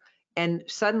in there. And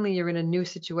suddenly you're in a new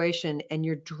situation and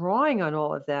you're drawing on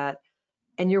all of that.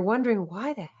 And you're wondering,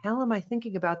 why the hell am I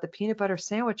thinking about the peanut butter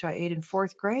sandwich I ate in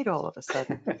fourth grade all of a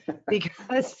sudden?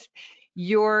 Because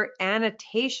your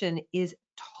annotation is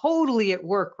totally at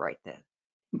work right then.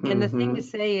 And the thing to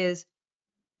mhm, say is,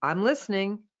 I'm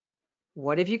listening.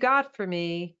 What have you got for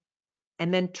me?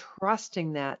 And then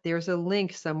trusting that there's a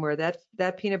link somewhere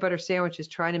that peanut butter sandwich is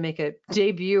trying to make a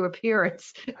debut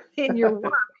appearance in your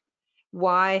work.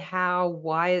 Why, how,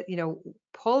 why,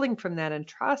 pulling from that and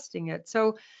trusting it.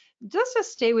 So just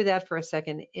stay with that for a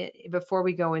second before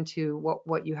we go into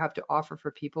what you have to offer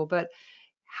for people. But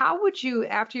how would you,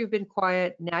 after you've been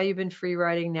quiet, now you've been free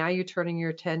writing, now you're turning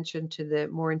your attention to the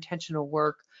more intentional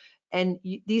work, and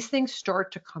these things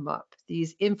start to come up,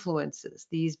 these influences,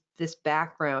 this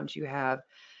background you have.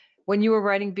 When you were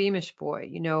writing Beamish Boy,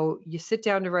 you sit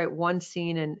down to write one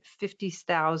scene and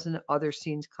 50,000 other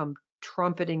scenes come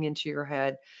trumpeting into your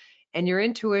head, and your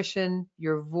intuition,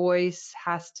 your voice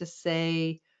has to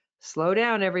say, slow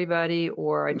down, everybody,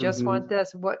 or I just want mhm.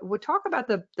 this. What we'll talk about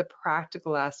the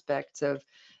practical aspects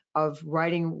of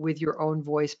writing with your own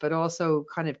voice, but also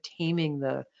kind of taming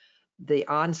the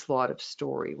onslaught of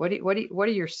story. What are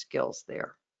your skills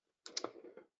there?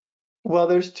 Well,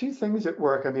 there's two things at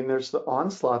work. I mean, there's the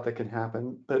onslaught that can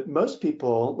happen, but most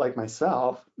people, like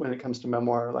myself, when it comes to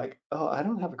memoir, are like, oh, I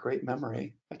don't have a great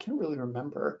memory. I can't really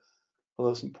remember all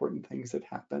those important things that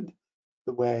happened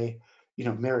the way,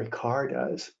 Mary Carr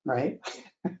does, right?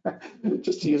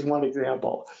 Just to use one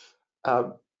example.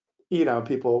 Um,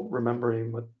 people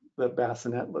remembering what the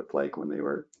bassinet looked like when they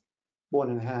were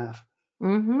 1.5.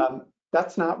 Mm-hmm.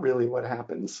 That's not really what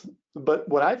happens. But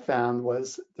what I found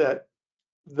was that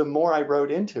the more I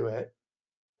wrote into it,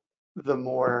 the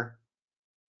more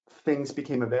things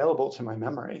became available to my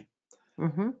memory.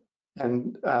 Mm-hmm.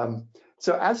 And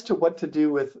so, as to what to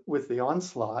do with the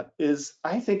onslaught, is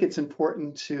I think it's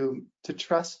important to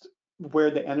trust where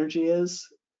the energy is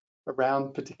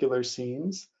around particular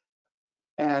scenes,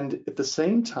 and at the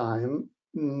same time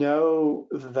know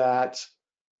that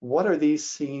what are these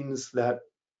scenes that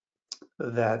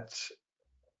that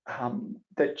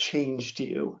changed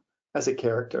you as a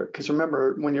character. Because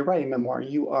remember, when you're writing memoir,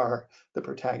 you are the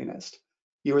protagonist,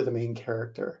 you are the main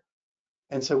character.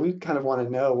 And so we kind of want to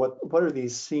know what are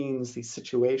these scenes, these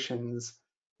situations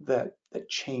that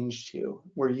changed you,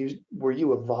 where you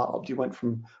evolved. You went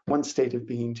from one state of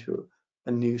being to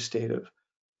a new state of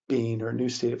being or a new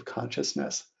state of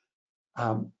consciousness.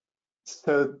 Um,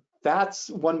 so that's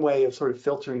one way of sort of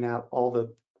filtering out all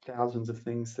the thousands of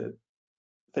things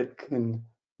that can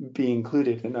be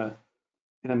included in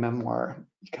a memoir.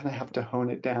 You kind of have to hone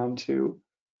it down to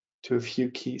a few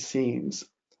key scenes.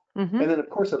 Mm-hmm. And then of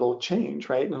course it'll change,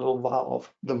 right? And it'll evolve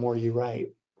the more you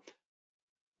write.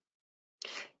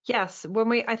 Yes,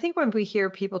 I think when we hear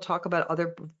people talk about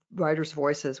other writers'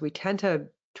 voices, we tend to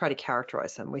try to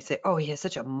characterize them. We say, "Oh, he has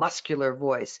such a muscular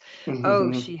voice. Oh,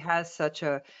 Hmm. she has such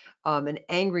an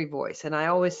angry voice." And I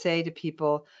always say to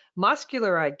people,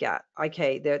 "Muscular, I get.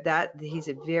 Okay, that he's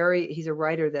a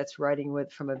writer that's writing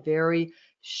with from a very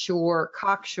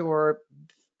cocksure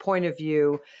point of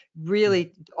view,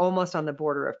 really almost on the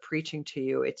border of preaching to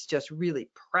you. It's just really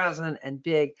present and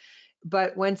big."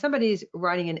 But when somebody's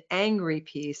writing an angry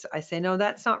piece, I say, no,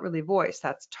 that's not really voice,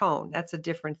 that's tone. That's a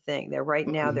different thing. They're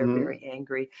Hmm. very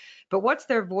angry. But what's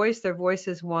their voice? Their voice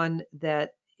is one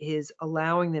that is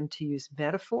allowing them to use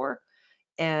metaphor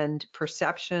and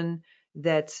perception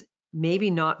that's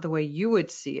maybe not the way you would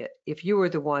see it if you were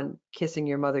the one kissing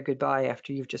your mother goodbye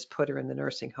after you've just put her in the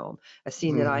nursing home. A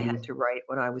scene that I had Hmm. to write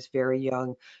when I was very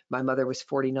young. My mother was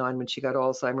 49 when she got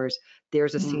Alzheimer's.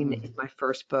 There's a scene in Hmm. my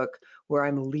first book where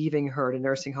I'm leaving her at a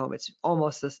nursing home. It's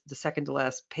almost the second to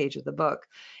last page of the book.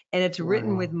 And it's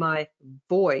written with Wow. my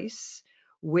voice,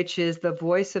 which is the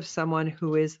voice of someone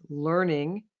who is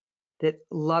learning that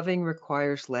loving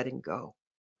requires letting go.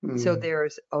 So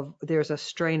Mm. there's a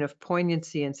strain of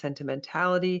poignancy and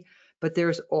sentimentality, but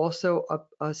there's also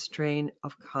a strain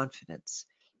of confidence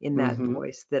in that Hmm.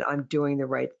 voice that I'm doing the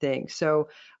right thing. So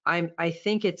I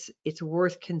think it's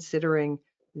worth considering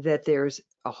that there's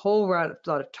a whole lot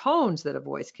of tones that a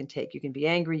voice can take. You can be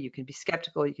angry, you can be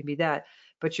skeptical, you can be that,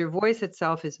 but your voice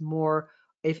itself is more,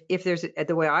 if there's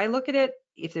the way I look at it,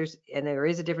 if there's, and there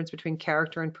is a difference between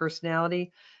character and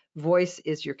personality, voice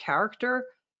is your character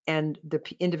and the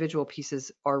individual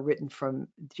pieces are written from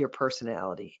your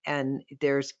personality. And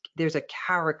there's a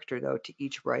character though to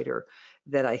each writer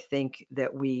that I think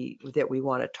that we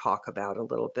want to talk about a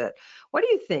little bit. What do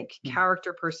you think?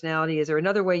 Character, personality, is there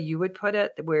another way you would put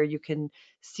it where you can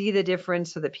see the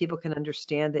difference so that people can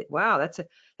understand that, wow, that's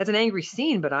an angry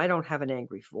scene, but I don't have an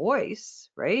angry voice,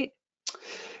 right?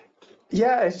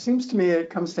 Yeah, it seems to me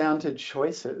it comes down to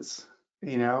choices,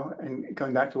 and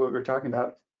going back to what we were talking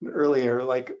about earlier,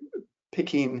 like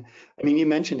picking, I mean, you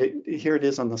mentioned it, here it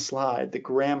is on the slide, the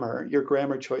grammar, your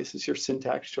grammar choices, your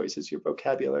syntax choices, your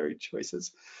vocabulary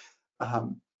choices,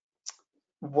 um,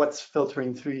 what's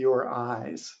filtering through your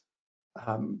eyes,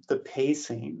 the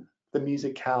pacing, the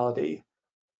musicality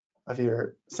of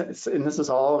your, and this is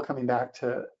all coming back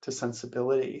to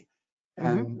sensibility Hmm.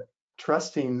 and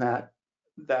trusting that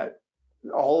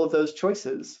all of those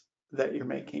choices that you're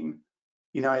making,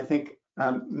 I think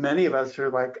many of us are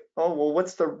like, oh, well,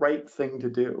 what's the right thing to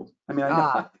do? I mean, I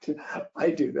know Ah,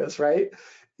 I do this, right?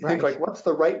 You think right. like, what's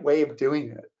the right way of doing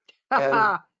it?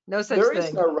 And No such there is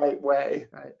thing. no right way.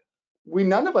 Right.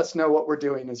 None of us know what we're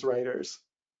doing as writers,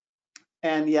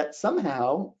 and yet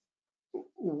somehow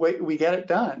we get it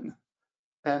done.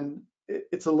 And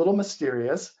it's a little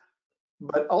mysterious,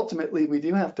 but ultimately we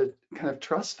do have to kind of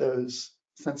trust those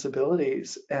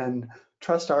sensibilities and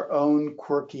trust our own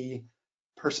quirky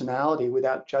personality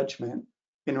without judgment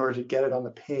in order to get it on the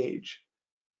page.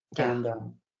 Yeah.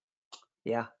 And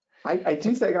Yeah. I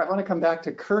do think I want to come back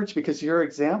to courage because your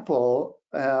example,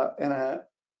 and I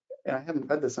haven't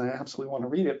read this and I absolutely want to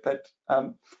read it, but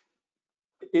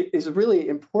it is really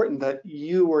important that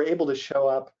you were able to show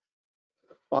up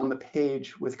on the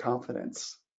page with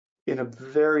confidence in a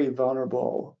very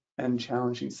vulnerable and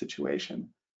challenging situation.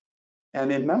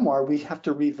 And in memoir, we have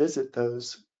to revisit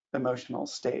those emotional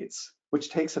states, which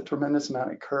takes a tremendous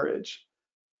amount of courage.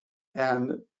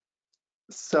 And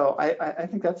so I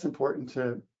think that's important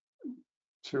to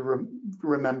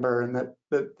remember, and that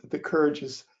the courage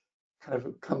is kind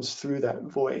of comes through that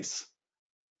voice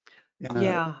in a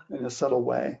Yeah. in a subtle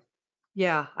way.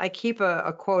 Yeah, I keep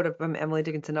a quote from Emily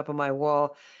Dickinson up on my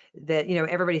wall that,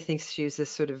 everybody thinks she's this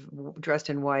sort of dressed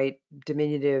in white,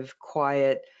 diminutive,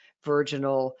 quiet,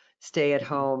 virginal, stay at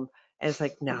home. And it's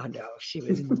like, no, no, she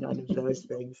was none of those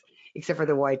things except for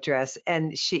the white dress.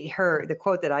 And the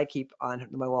quote that I keep on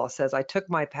my wall says, I took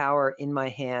my power in my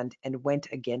hand and went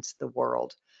against the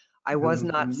world. I was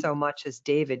not Mhm. so much as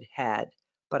David had,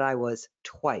 but I was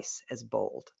twice as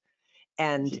bold.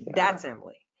 And Yeah. that's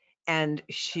Emily. And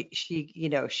she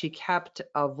kept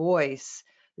a voice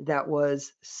that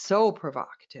was so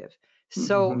provocative,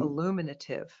 so Hmm.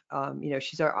 illuminative.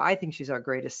 I think she's our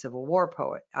greatest Civil War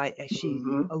poet. She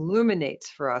Hmm. illuminates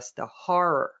for us the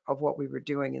horror of what we were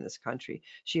doing in this country.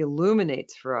 She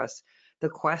illuminates for us the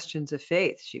questions of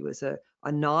faith. She was a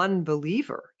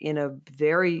non-believer in a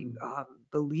very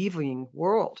believing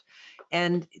world,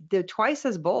 and they're twice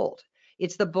as bold.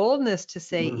 It's the boldness to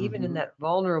say, even in Hmm. that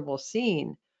vulnerable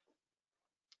scene,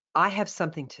 I have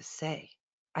something to say.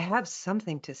 I have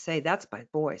something to say. That's my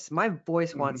voice. My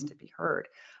voice wants Hmm. to be heard.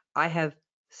 I have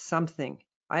something.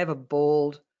 I have a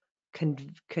bold,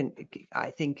 con, con,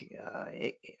 I think,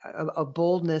 a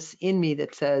boldness in me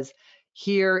that says,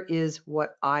 here is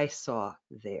what I saw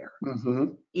there.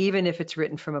 Hmm. Even if it's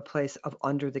written from a place of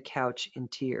under the couch in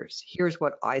tears. Here's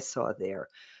what I saw there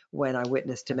when I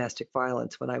witnessed domestic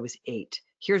violence when I was 8.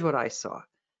 Here's what I saw.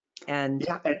 And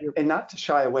Yeah, you're and not to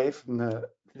shy away from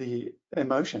the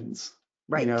emotions,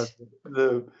 you know, right.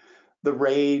 the the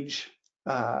rage,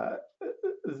 uh,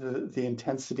 the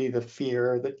intensity, the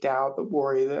fear, the doubt, the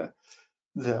worry, the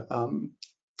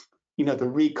the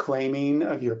reclaiming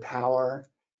of your power,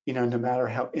 no matter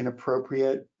how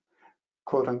inappropriate,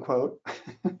 quote unquote,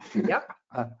 Yep.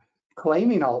 uh,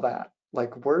 claiming all that,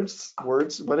 like words. What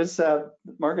does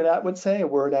Margaret Atwood say? A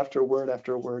word after word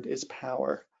after word is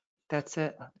power. That's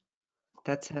it.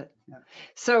 That's it. Yeah.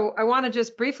 So I want to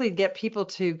just briefly get people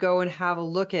to go and have a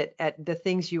look at the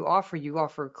things you offer. You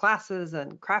offer classes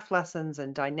and craft lessons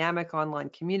and dynamic online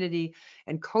community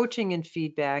and coaching and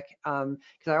feedback. Because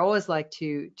I always like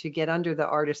to get under the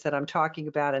artist that I'm talking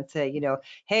about and say,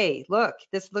 hey, look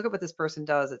at what this person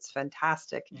does. It's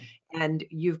fantastic. And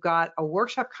you've got a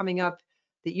workshop coming up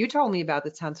that you told me about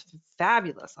that sounds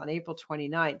fabulous on April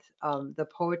 29th, the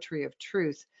Poetry of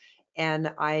Truth.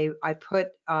 And I'm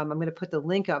going to put the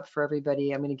link up for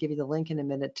everybody. I'm going to give you the link in a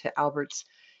minute to Albert's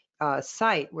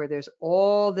site where there's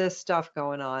all this stuff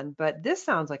going on. But this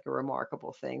sounds like a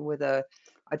remarkable thing with a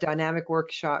dynamic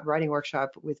writing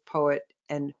workshop with poet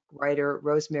and writer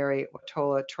Rosemary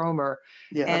Otola Tromer.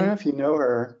 Yeah, I don't know And if you know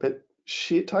her, but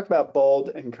she talked about bold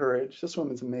and courage. This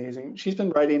woman's amazing. She's been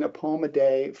writing a poem a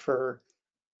day for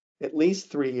at least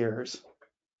 3 years.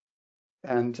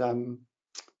 And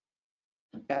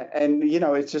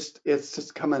it's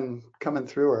just coming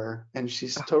through her, and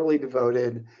she's totally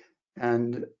devoted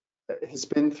and has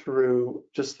been through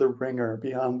just the ringer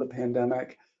beyond the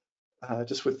pandemic,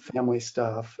 just with family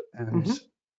stuff, and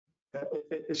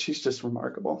Mhm. she's just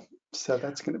remarkable. So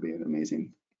that's going to be an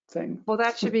amazing thing. Well,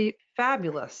 that should be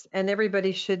fabulous. And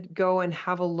everybody should go and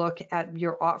have a look at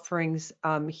your offerings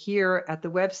here at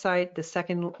the website. The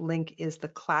second link is the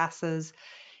classes.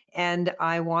 And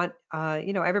I want,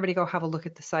 everybody go have a look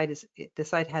at the site. The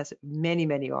site has many,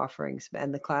 many offerings,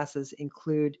 and the classes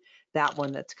include that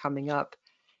one that's coming up.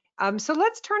 So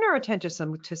let's turn our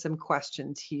attention to some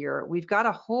questions here. We've got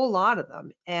a whole lot of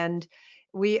them, and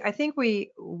I think we've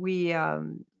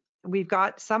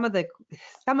got some of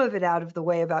it out of the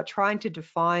way about trying to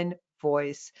define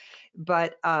voice,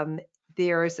 but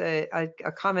there's a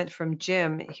comment from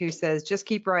Jim who says, "Just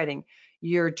keep writing.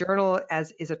 Your journal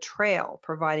is a trail,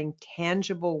 providing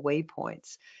tangible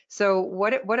waypoints." So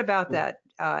what about that,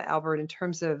 Albert, in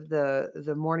terms of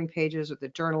the morning pages or the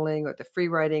journaling or the free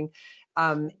writing?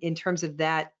 In terms of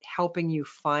that helping you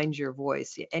find your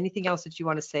voice. Anything else that you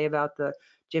want to say about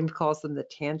Jim calls them the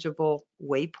tangible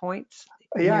waypoints?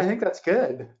 Yeah, I think that's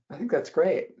good. I think that's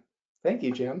great. Thank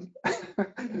you, Jim.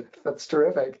 That's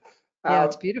terrific. Yeah, Uh,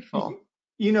 it's beautiful.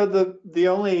 the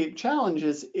only challenge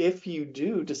is if you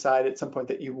do decide at some point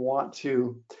that you want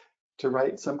to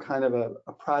write some kind of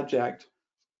a project,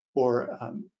 or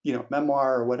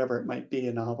memoir, or whatever it might be,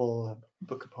 a novel, a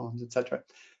book of poems, etc.,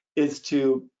 is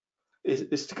to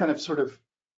kind of sort of,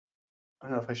 I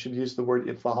don't know if I should use the word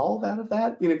evolve out of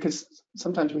that, because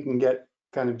sometimes we can get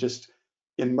kind of just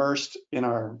immersed in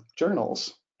our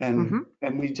journals, and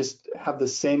Hmm. we just have the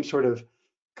same sort of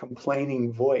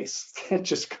complaining voice that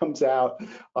just comes out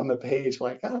on the page,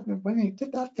 like, oh, when he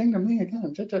did that thing to me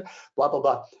again, blah blah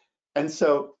blah. And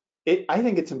so I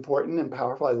think it's important and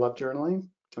powerful. I love journaling,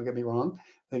 don't get me wrong.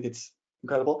 I think it's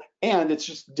incredible, and it's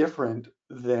just different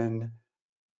than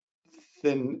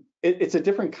it's a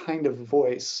different kind of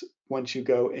voice once you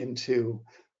go into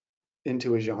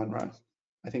a genre.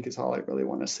 I think is all I really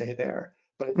want to say there.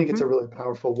 But I think it's Hmm. a really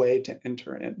powerful way to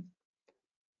enter in.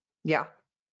 Yeah,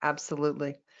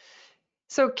 absolutely.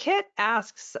 So Kit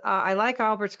asks, I like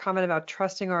Albert's comment about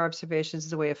trusting our observations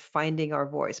as a way of finding our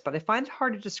voice, but I find it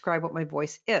hard to describe what my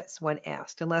voice is when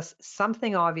asked, unless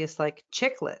something obvious like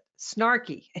chicklet,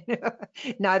 snarky,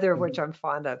 neither of which I'm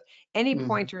fond of. Any Mm-hmm.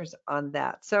 pointers on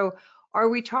that? So are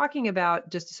we talking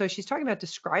about so she's talking about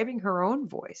describing her own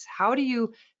voice. How do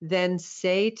you then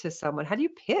say to someone, how do you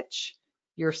pitch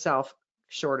yourself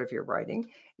short of your writing?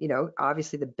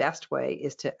 Obviously the best way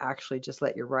is to actually just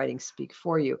let your writing speak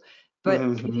for you. But if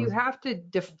Mm-hmm. you have to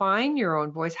define your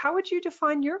own voice, how would you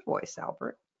define your voice,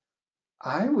 Albert?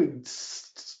 I would,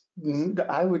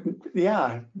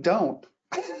 yeah, don't.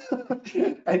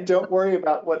 And don't worry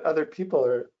about what other people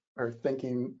are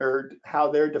thinking or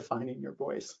how they're defining your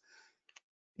voice.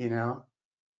 You know,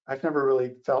 I've never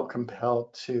really felt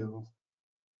compelled to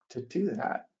do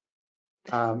that.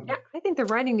 Yeah, I think the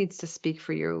writing needs to speak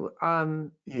for you.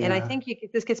 And I Yeah. think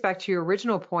this gets back to your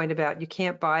original point about you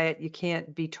can't buy it, you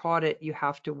can't be taught it, you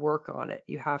have to work on it.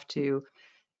 You have to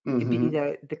be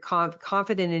Mm-hmm.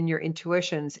 confident in your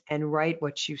intuitions and write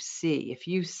what you see. If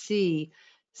you see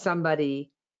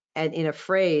somebody and in a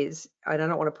phrase, and I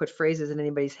don't want to put phrases in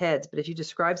anybody's heads, but if you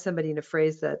describe somebody in a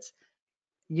phrase that's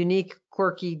unique,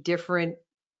 quirky, different,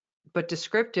 but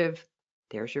descriptive,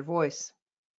 there's your voice.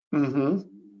 Mm-hmm.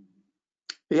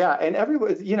 Yeah, and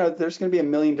everyone, there's going to be a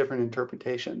million different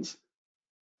interpretations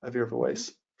of your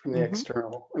voice from the Hmm.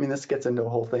 external. I mean, this gets into a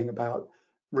whole thing about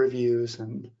reviews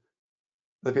and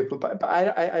the people, but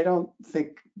I don't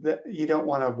think that you don't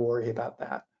want to worry about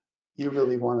that. you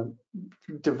really want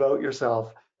to devote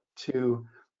yourself to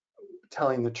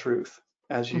telling the truth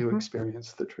as you Mhm.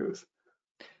 experience the truth.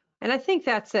 And I think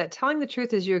that's it. Telling the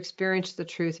truth as you experience the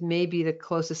truth may be the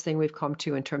closest thing we've come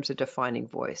to in terms of defining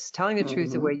voice. Telling the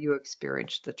truth the Hmm. way you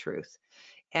experience the truth.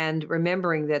 And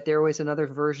remembering that there was another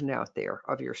version out there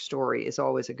of your story is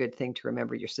always a good thing to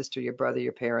remember. Your sister, your brother,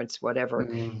 your parents, whatever.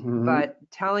 Hmm. But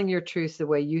telling your truth the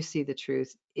way you see the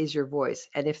truth is your voice.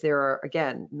 And if there are,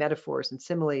 again, metaphors and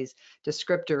similes,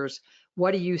 descriptors,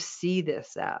 what do you see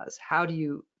this as? How do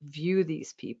you view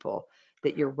these people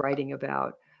that you're writing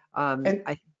about? And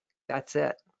I think that's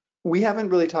it. we haven't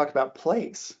really talked about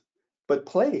place, but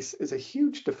place is a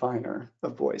huge definer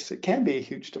of voice. It can be a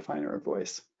huge definer of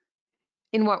voice.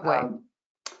 In what way? Um,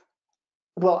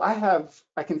 well,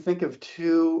 I can think of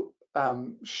two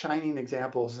shining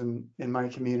examples in my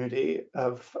community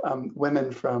of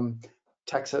women from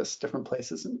Texas, different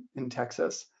places in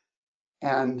Texas,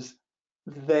 and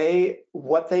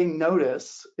what they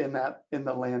notice in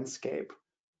the landscape,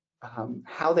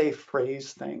 how they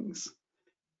phrase things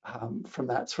from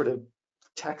that sort of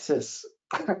Texas.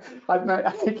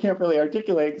 I can't really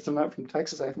articulate because I'm not from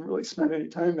Texas. I haven't really spent any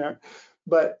time there,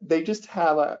 but they just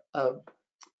have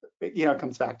it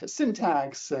comes back to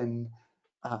syntax and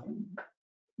um,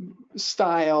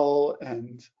 style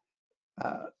and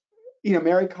uh,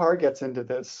 Mary Carr gets into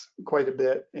this quite a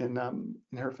bit in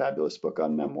her fabulous book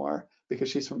on memoir because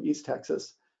she's from East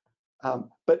Texas.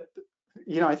 But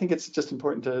I think it's just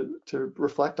important to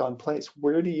reflect on place.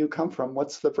 Where do you come from?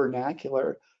 What's the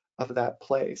vernacular of that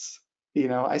place?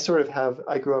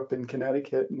 I grew up in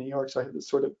Connecticut, New York, so I have this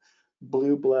sort of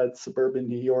blue blood suburban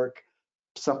New York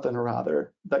something or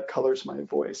other that colors my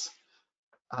voice.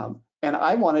 And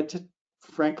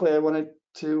frankly, I wanted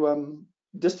to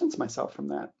distance myself from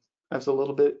that. I was a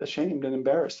little bit ashamed and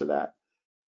embarrassed of that.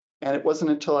 And it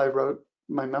wasn't until I wrote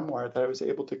my memoir that I was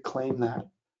able to claim that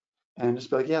and just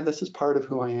be like, yeah, this is part of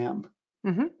who I am.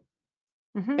 Hmm.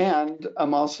 Hmm. And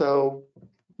I'm also,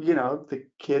 the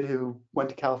kid who went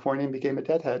to California and became a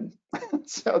deadhead.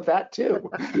 So that too.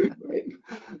 Right?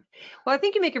 Well, I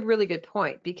think you make a really good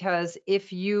point because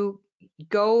if you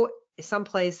go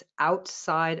someplace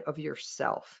outside of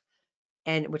yourself,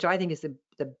 and which I think is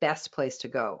the best place to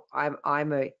go.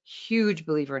 I'm a huge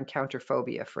believer in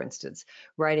counterphobia, for instance,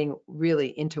 writing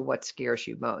really into what scares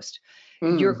you most.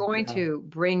 You're going Yeah. to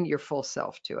bring your full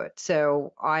self to it.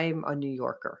 So I'm a New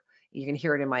Yorker. You can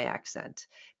hear it in my accent.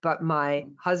 But my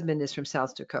husband is from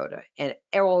South Dakota, and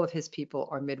all of his people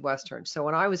are Midwestern. So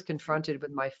when I was confronted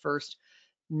with my first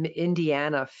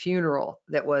Indiana funeral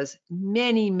that was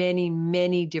many, many,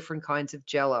 many different kinds of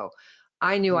jello,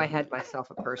 I knew I Mhm. had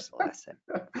myself a personal lesson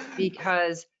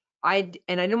because and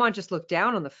I didn't want to just look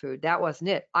down on the food. That wasn't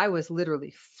it. I was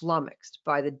literally flummoxed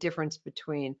by the difference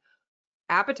between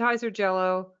appetizer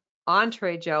jello,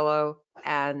 entree jello,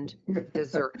 and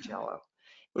dessert jello.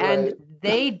 And Right.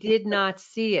 they did not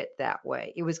see it that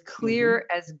way. It was Hmm. clear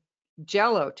as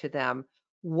jello to them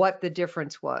what the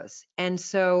difference was. And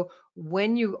so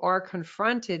when you are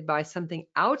confronted by something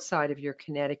outside of your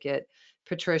Connecticut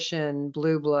patrician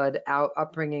blue blood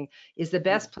upbringing is the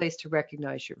best place to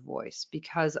recognize your voice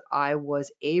because I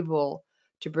was able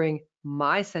to bring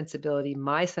my sensibility,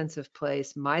 my sense of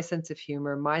place, my sense of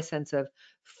humor, my sense of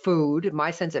food,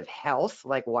 my sense of health,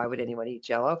 like why would anyone eat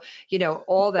jello?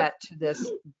 All that to this,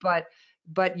 but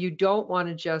you don't want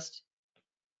to just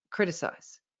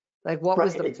criticize. Like what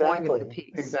was Right. the point of the Exactly.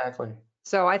 piece? Exactly.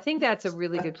 So I think that's a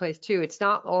really good place too. It's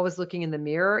not always looking in the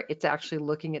mirror, it's actually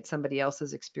looking at somebody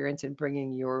else's experience and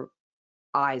bringing your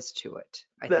eyes to it,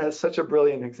 I think. That's such a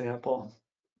brilliant example.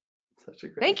 Such a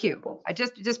great Thank you. example. I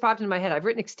just it just popped in my head. I've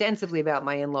written extensively about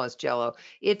my in-laws Jello.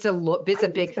 It's a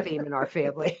big theme in our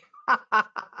family. I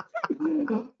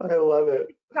love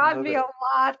it. I Got love me a it.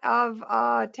 lot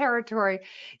of territory.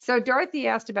 So Dorothy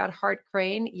asked about Hart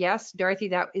Crane. Yes, Dorothy,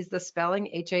 that is the spelling,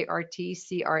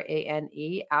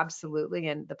 Hartcrane. Absolutely.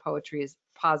 And the poetry is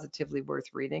positively worth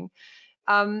reading.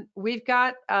 We've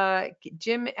got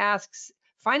Jim asks,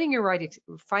 finding your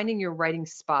writing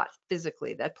spot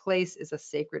physically. That place is a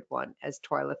sacred one, as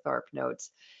Twyla Tharp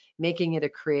notes, making it a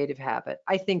creative habit.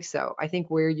 I think so. I think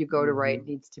where you go to write Hmm.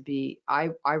 needs to be, I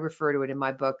refer to it in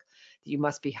my book, that you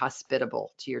must be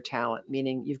hospitable to your talent,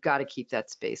 meaning you've got to keep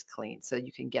that space clean so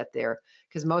you can get there.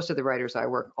 Because most of the writers I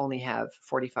work only have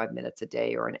 45 minutes a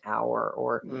day or an hour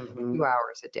or Hmm. 2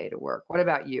 hours a day to work. What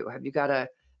about you? Have you got a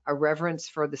reverence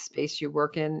for the space you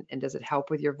work in, and does it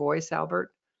help with your voice,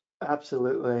 Albert?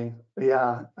 Absolutely.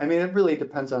 Yeah. I mean, it really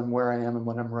depends on where I am and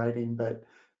what I'm writing, but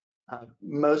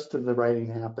most of the writing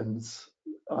happens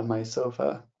on my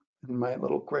sofa in my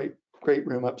little great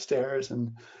room upstairs,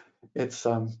 and it's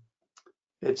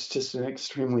It's just an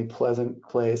extremely pleasant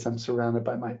place. I'm surrounded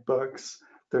by my books.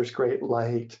 There's great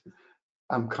light.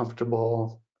 I'm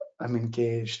comfortable. I'm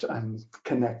engaged. I'm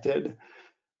connected.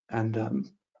 And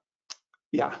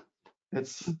yeah,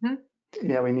 it's Mhm.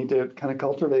 yeah, we need to kind of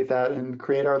cultivate that and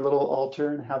create our little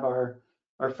altar and have our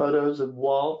photos of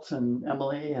Walt and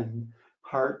Emily and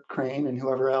Hart Crane and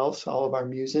whoever else, all of our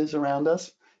muses around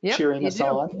us, Yep, cheering you us do.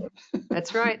 on.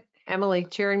 That's right. Emily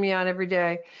cheering me on every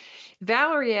day.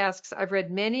 Valerie asks, I've read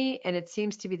many, and it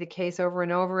seems to be the case over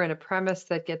and over, and a premise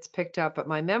that gets picked up. But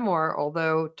my memoir,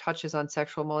 although touches on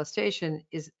sexual molestation,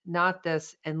 is not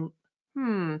this, and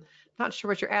not sure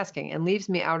what you're asking, and leaves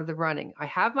me out of the running. I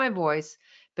have my voice,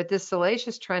 but this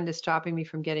salacious trend is stopping me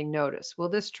from getting noticed. Will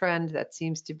this trend that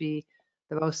seems to be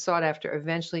the most sought after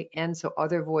eventually end so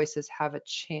other voices have a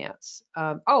chance?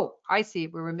 Oh, I see.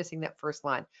 We were missing that first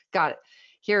line. Got it.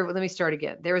 Here, let me start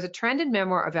again. There is a trend in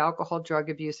memoir of alcohol, drug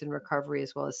abuse, and recovery,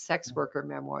 as well as sex worker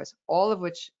memoirs, all of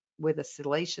which with a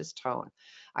salacious tone.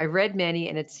 I read many,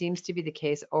 and it seems to be the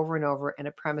case over and over, and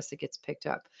a premise that gets picked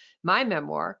up. My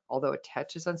memoir, although it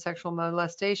touches on sexual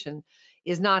molestation,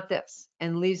 is not this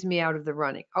and leaves me out of the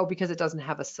running. Oh, because it doesn't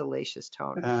have a salacious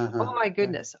tone. Oh my Yeah.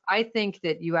 goodness. I think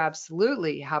that you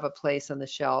absolutely have a place on the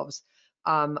shelves.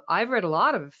 I've read a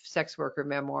lot of sex worker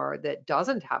memoir that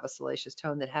doesn't have a salacious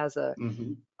tone, that has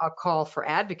Hmm. a call for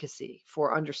advocacy,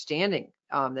 for understanding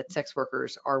that sex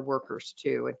workers are workers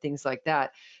too, and things like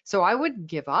that. So I wouldn't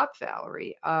give up,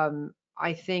 Valerie.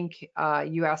 I think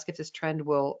you ask if this trend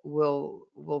will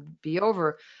be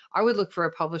over. I would look for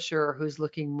a publisher who's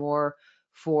looking more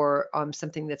for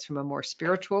something that's from a more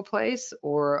spiritual place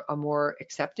or a more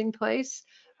accepting place,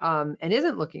 and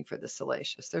isn't looking for the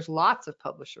salacious. There's lots of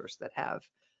publishers that have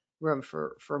room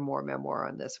for more memoir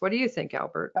on this. What do you think,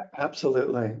 Albert?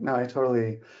 Absolutely. No, I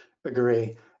totally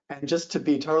agree. And just to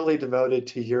be totally devoted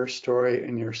to your story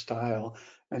and your style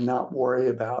and not worry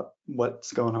about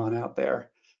what's going on out there.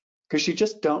 Because you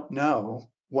just don't know.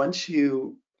 Once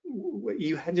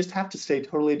just have to stay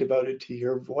totally devoted to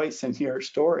your voice and your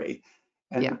story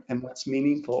Yeah. and what's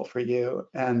meaningful for you.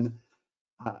 And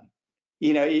uh,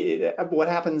 what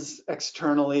happens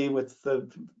externally with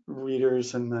the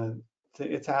readers and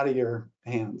it's out of your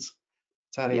hands.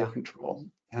 It's out of your Yeah. control.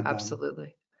 And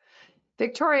Absolutely.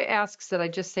 Victoria asks that I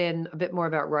just say a bit more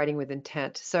about writing with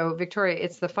intent. So, Victoria,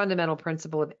 it's the fundamental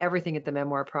principle of everything at the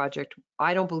Memoir Project.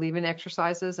 I don't believe in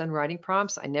exercises and writing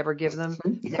prompts. I never give them,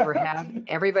 never have.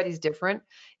 Everybody's different,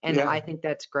 and yeah. I think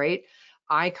that's great.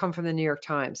 I come from the New York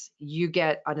Times. You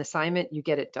get an assignment, you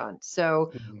get it done.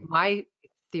 So, Mhm. my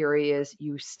theory is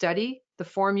you study the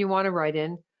form you want to write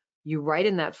in, you write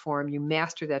in that form, you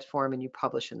master that form, and you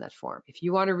publish in that form. If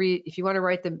you want to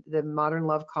write the modern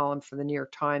love column for the New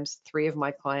York Times, 3 of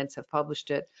my clients have published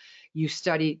it. You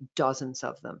study dozens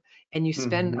of them, and you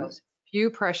spend Mhm. those few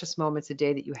precious moments a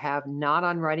day that you have not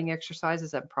on writing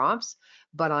exercises and prompts,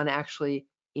 but on actually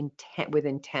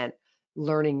intent,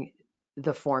 learning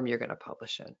the form you're going to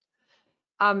publish in.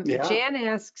 Yeah. Jan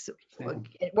asks, Yeah.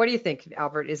 what do you think,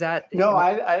 Albert? Is that, No,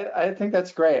 I think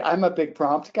that's great. I'm a big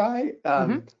prompt guy,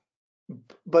 Mhm.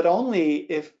 but only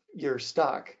if you're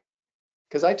stuck.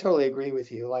 Because I totally agree with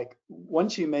you. Like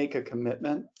once you make a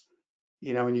commitment,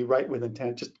 and you write with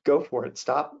intent, just go for it.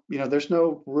 Stop. There's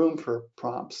no room for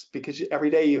prompts because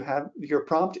every day your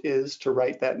prompt is to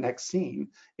write that next scene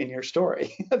in your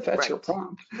story. That's your Right.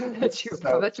 prompt.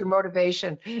 So, That's your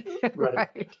motivation,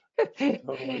 right. right?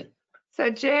 Totally. So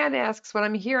Jan asks, what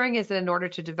I'm hearing is that in order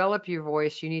to develop your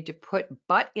voice, you need to put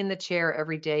butt in the chair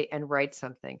every day and write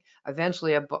something.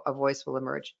 Eventually, a voice will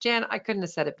emerge. Jan, I couldn't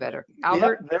have said it better. Yep,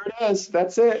 Albert? there it is.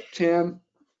 That's it, Jim.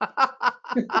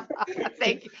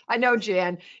 Thank you. I know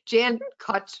Jan. Jan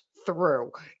cuts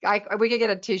through. We could get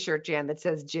a T-shirt, Jan, that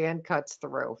says Jan cuts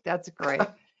through. That's great.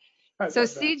 I So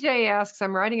love that. CJ asks,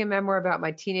 I'm writing a memoir about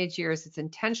my teenage years. It's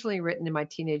intentionally written in my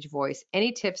teenage voice.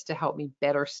 Any tips to help me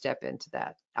better step into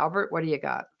that? Albert, what do you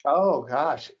got? Oh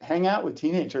gosh, hang out with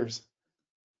teenagers,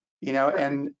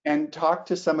 Perfect. and talk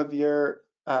to some of your.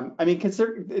 I mean,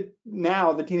 consider it,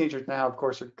 now the teenagers now, of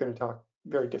course, are going to talk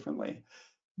very differently,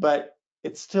 but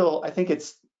it's still, I think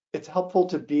it's helpful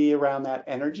to be around that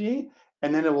energy,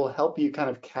 and then it will help you kind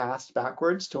of cast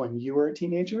backwards to when you were a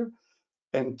teenager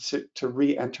and to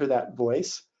re-enter that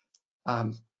voice.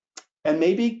 Um, and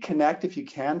maybe connect if you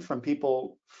can from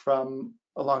people from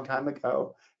a long time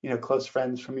ago, close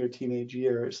friends from your teenage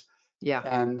years, Yeah,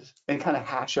 and kind of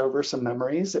hash over some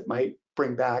memories. It might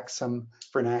bring back some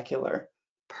vernacular.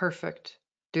 perfect.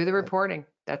 Do the But reporting.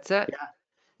 That's it.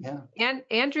 yeah, Yeah. And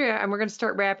Andrea, and we're going to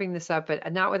start wrapping this up,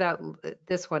 but not without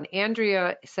this one.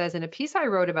 Andrea says, in a piece I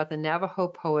wrote about the Navajo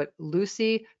poet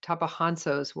Lucy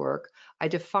Tapahanso's work, I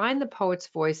define the poet's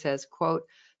voice as, quote,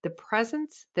 the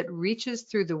presence that reaches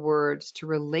through the words to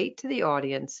relate to the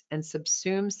audience and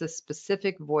subsumes the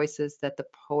specific voices that the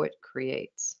poet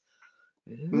creates.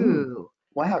 Mm. Ooh,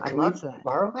 Wow. I Can we love that.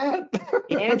 borrow that?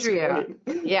 That's Andrea,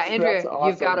 great. yeah, That's Andrea,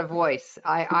 you've got a awesome. voice.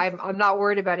 I'm not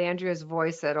worried about Andrea's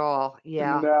voice at all.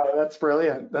 Yeah. No, that's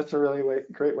brilliant. That's a really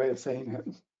great way of saying it.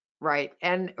 Right.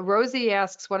 And Rosie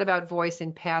asks, what about voice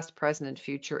in past, present, and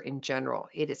future in general?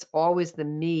 It is always the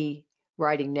me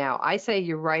writing now. I say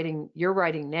you're writing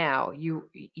now.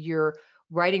 You're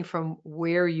writing from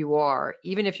where you are.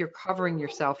 Even if you're covering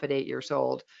yourself at 8 years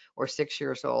old or 6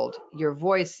 years old, your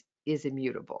voice is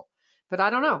immutable. But I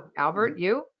don't know. Albert, Mhm.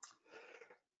 you?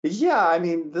 Yeah, I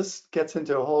mean, this gets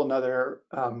into a whole nother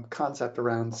concept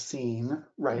around scene Hmm.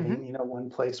 writing, one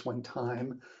place, one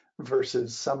time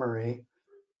versus summary.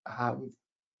 Um,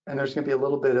 and there's going to be a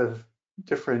little bit of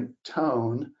different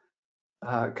tone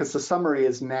because the summary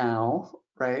is now,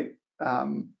 right?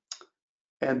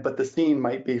 But the scene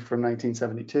might be from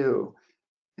 1972,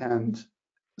 and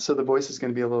so the voice is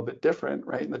going to be a little bit different,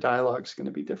 right? And the dialogue is going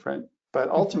to be different. But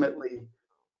Hmm. ultimately,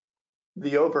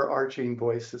 the overarching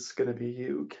voice is going to be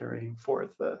you carrying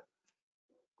forth the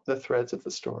threads of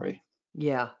the story.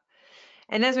 Yeah.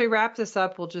 And as we wrap this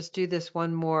up, we'll just do this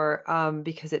one more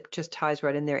because it just ties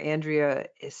right in there. Andrea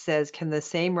says, can the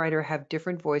same writer have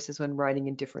different voices when writing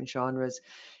in different genres?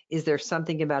 Is there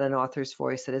something about an author's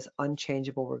voice that is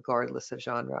unchangeable regardless of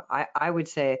genre? I would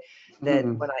say that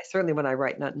Hmm. certainly when I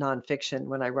write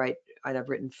nonfiction, and I've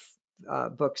written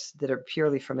books that are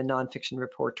purely from a nonfiction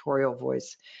reportorial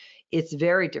voice, it's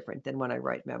very different than when I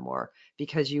write memoir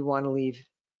because you want to leave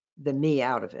the me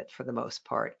out of it for the most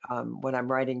part. When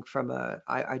I'm writing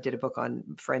I did a book on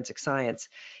forensic science,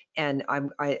 and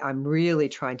I'm really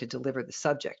trying to deliver the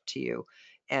subject to you.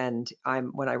 And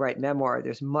when I write memoir,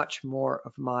 there's much more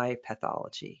of my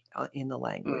pathology in the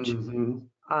language. Hmm.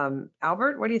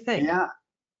 Albert, what do you think? Yeah.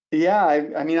 Yeah.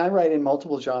 I mean, I write in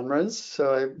multiple genres.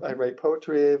 So I write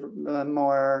poetry,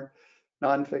 memoir,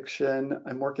 nonfiction.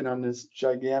 I'm working on this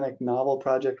gigantic novel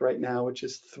project right now, which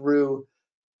is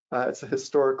it's a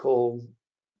historical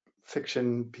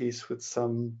fiction piece with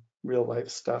some real life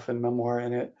stuff and memoir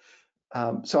in it.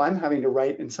 So I'm having to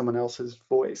write in someone else's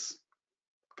voice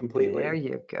There completely,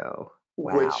 you go.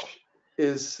 Wow. which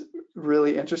is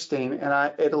really interesting.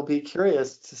 And it'll be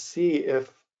curious to see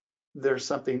if there's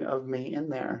something of me in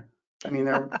there. I mean,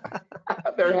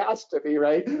 there has to be,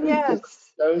 right? Because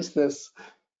Yes. shows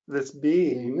this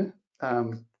being.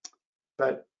 Um,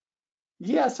 but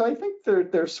yeah, so I think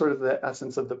there's sort of the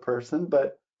essence of the person,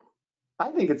 but I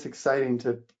think it's exciting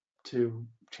to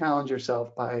challenge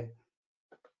yourself by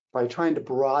trying to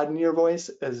broaden your voice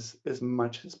as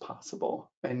much as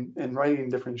possible. And writing in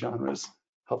different genres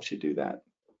helps you do that.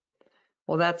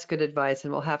 Well, that's good advice,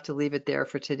 and we'll have to leave it there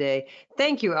for today.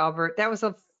 Thank you, Albert. That was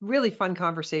a really fun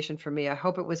conversation for me. I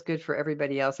hope it was good for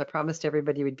everybody else. I promised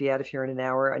everybody we'd be out of here in an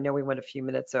hour. I know we went a few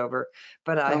minutes over,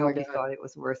 but I Oh my hope you God. thought it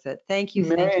was worth it. Thank you.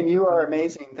 Thank you Marion, for you are coming on.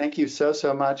 amazing. Thank you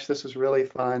so much. This was really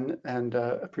fun and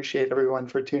appreciate everyone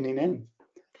for tuning in.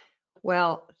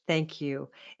 Well, thank you.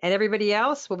 And everybody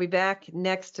else, we'll be back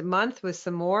next month with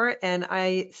some more. And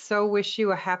I so wish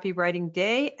you a happy writing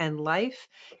day and life.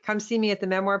 Come see me at the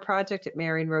Memoir Project at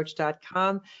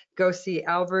marionroach.com. Go see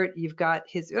Albert. You've got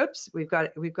his, oops, we've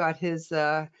got his,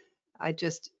 I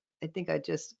just, I think I'm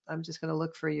just going to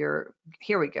look for here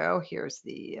we go. Here's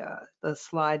the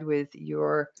slide with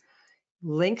your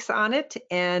links on it.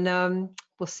 And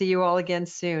we'll see you all again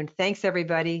soon. Thanks,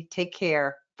 everybody. Take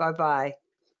care. Bye-bye.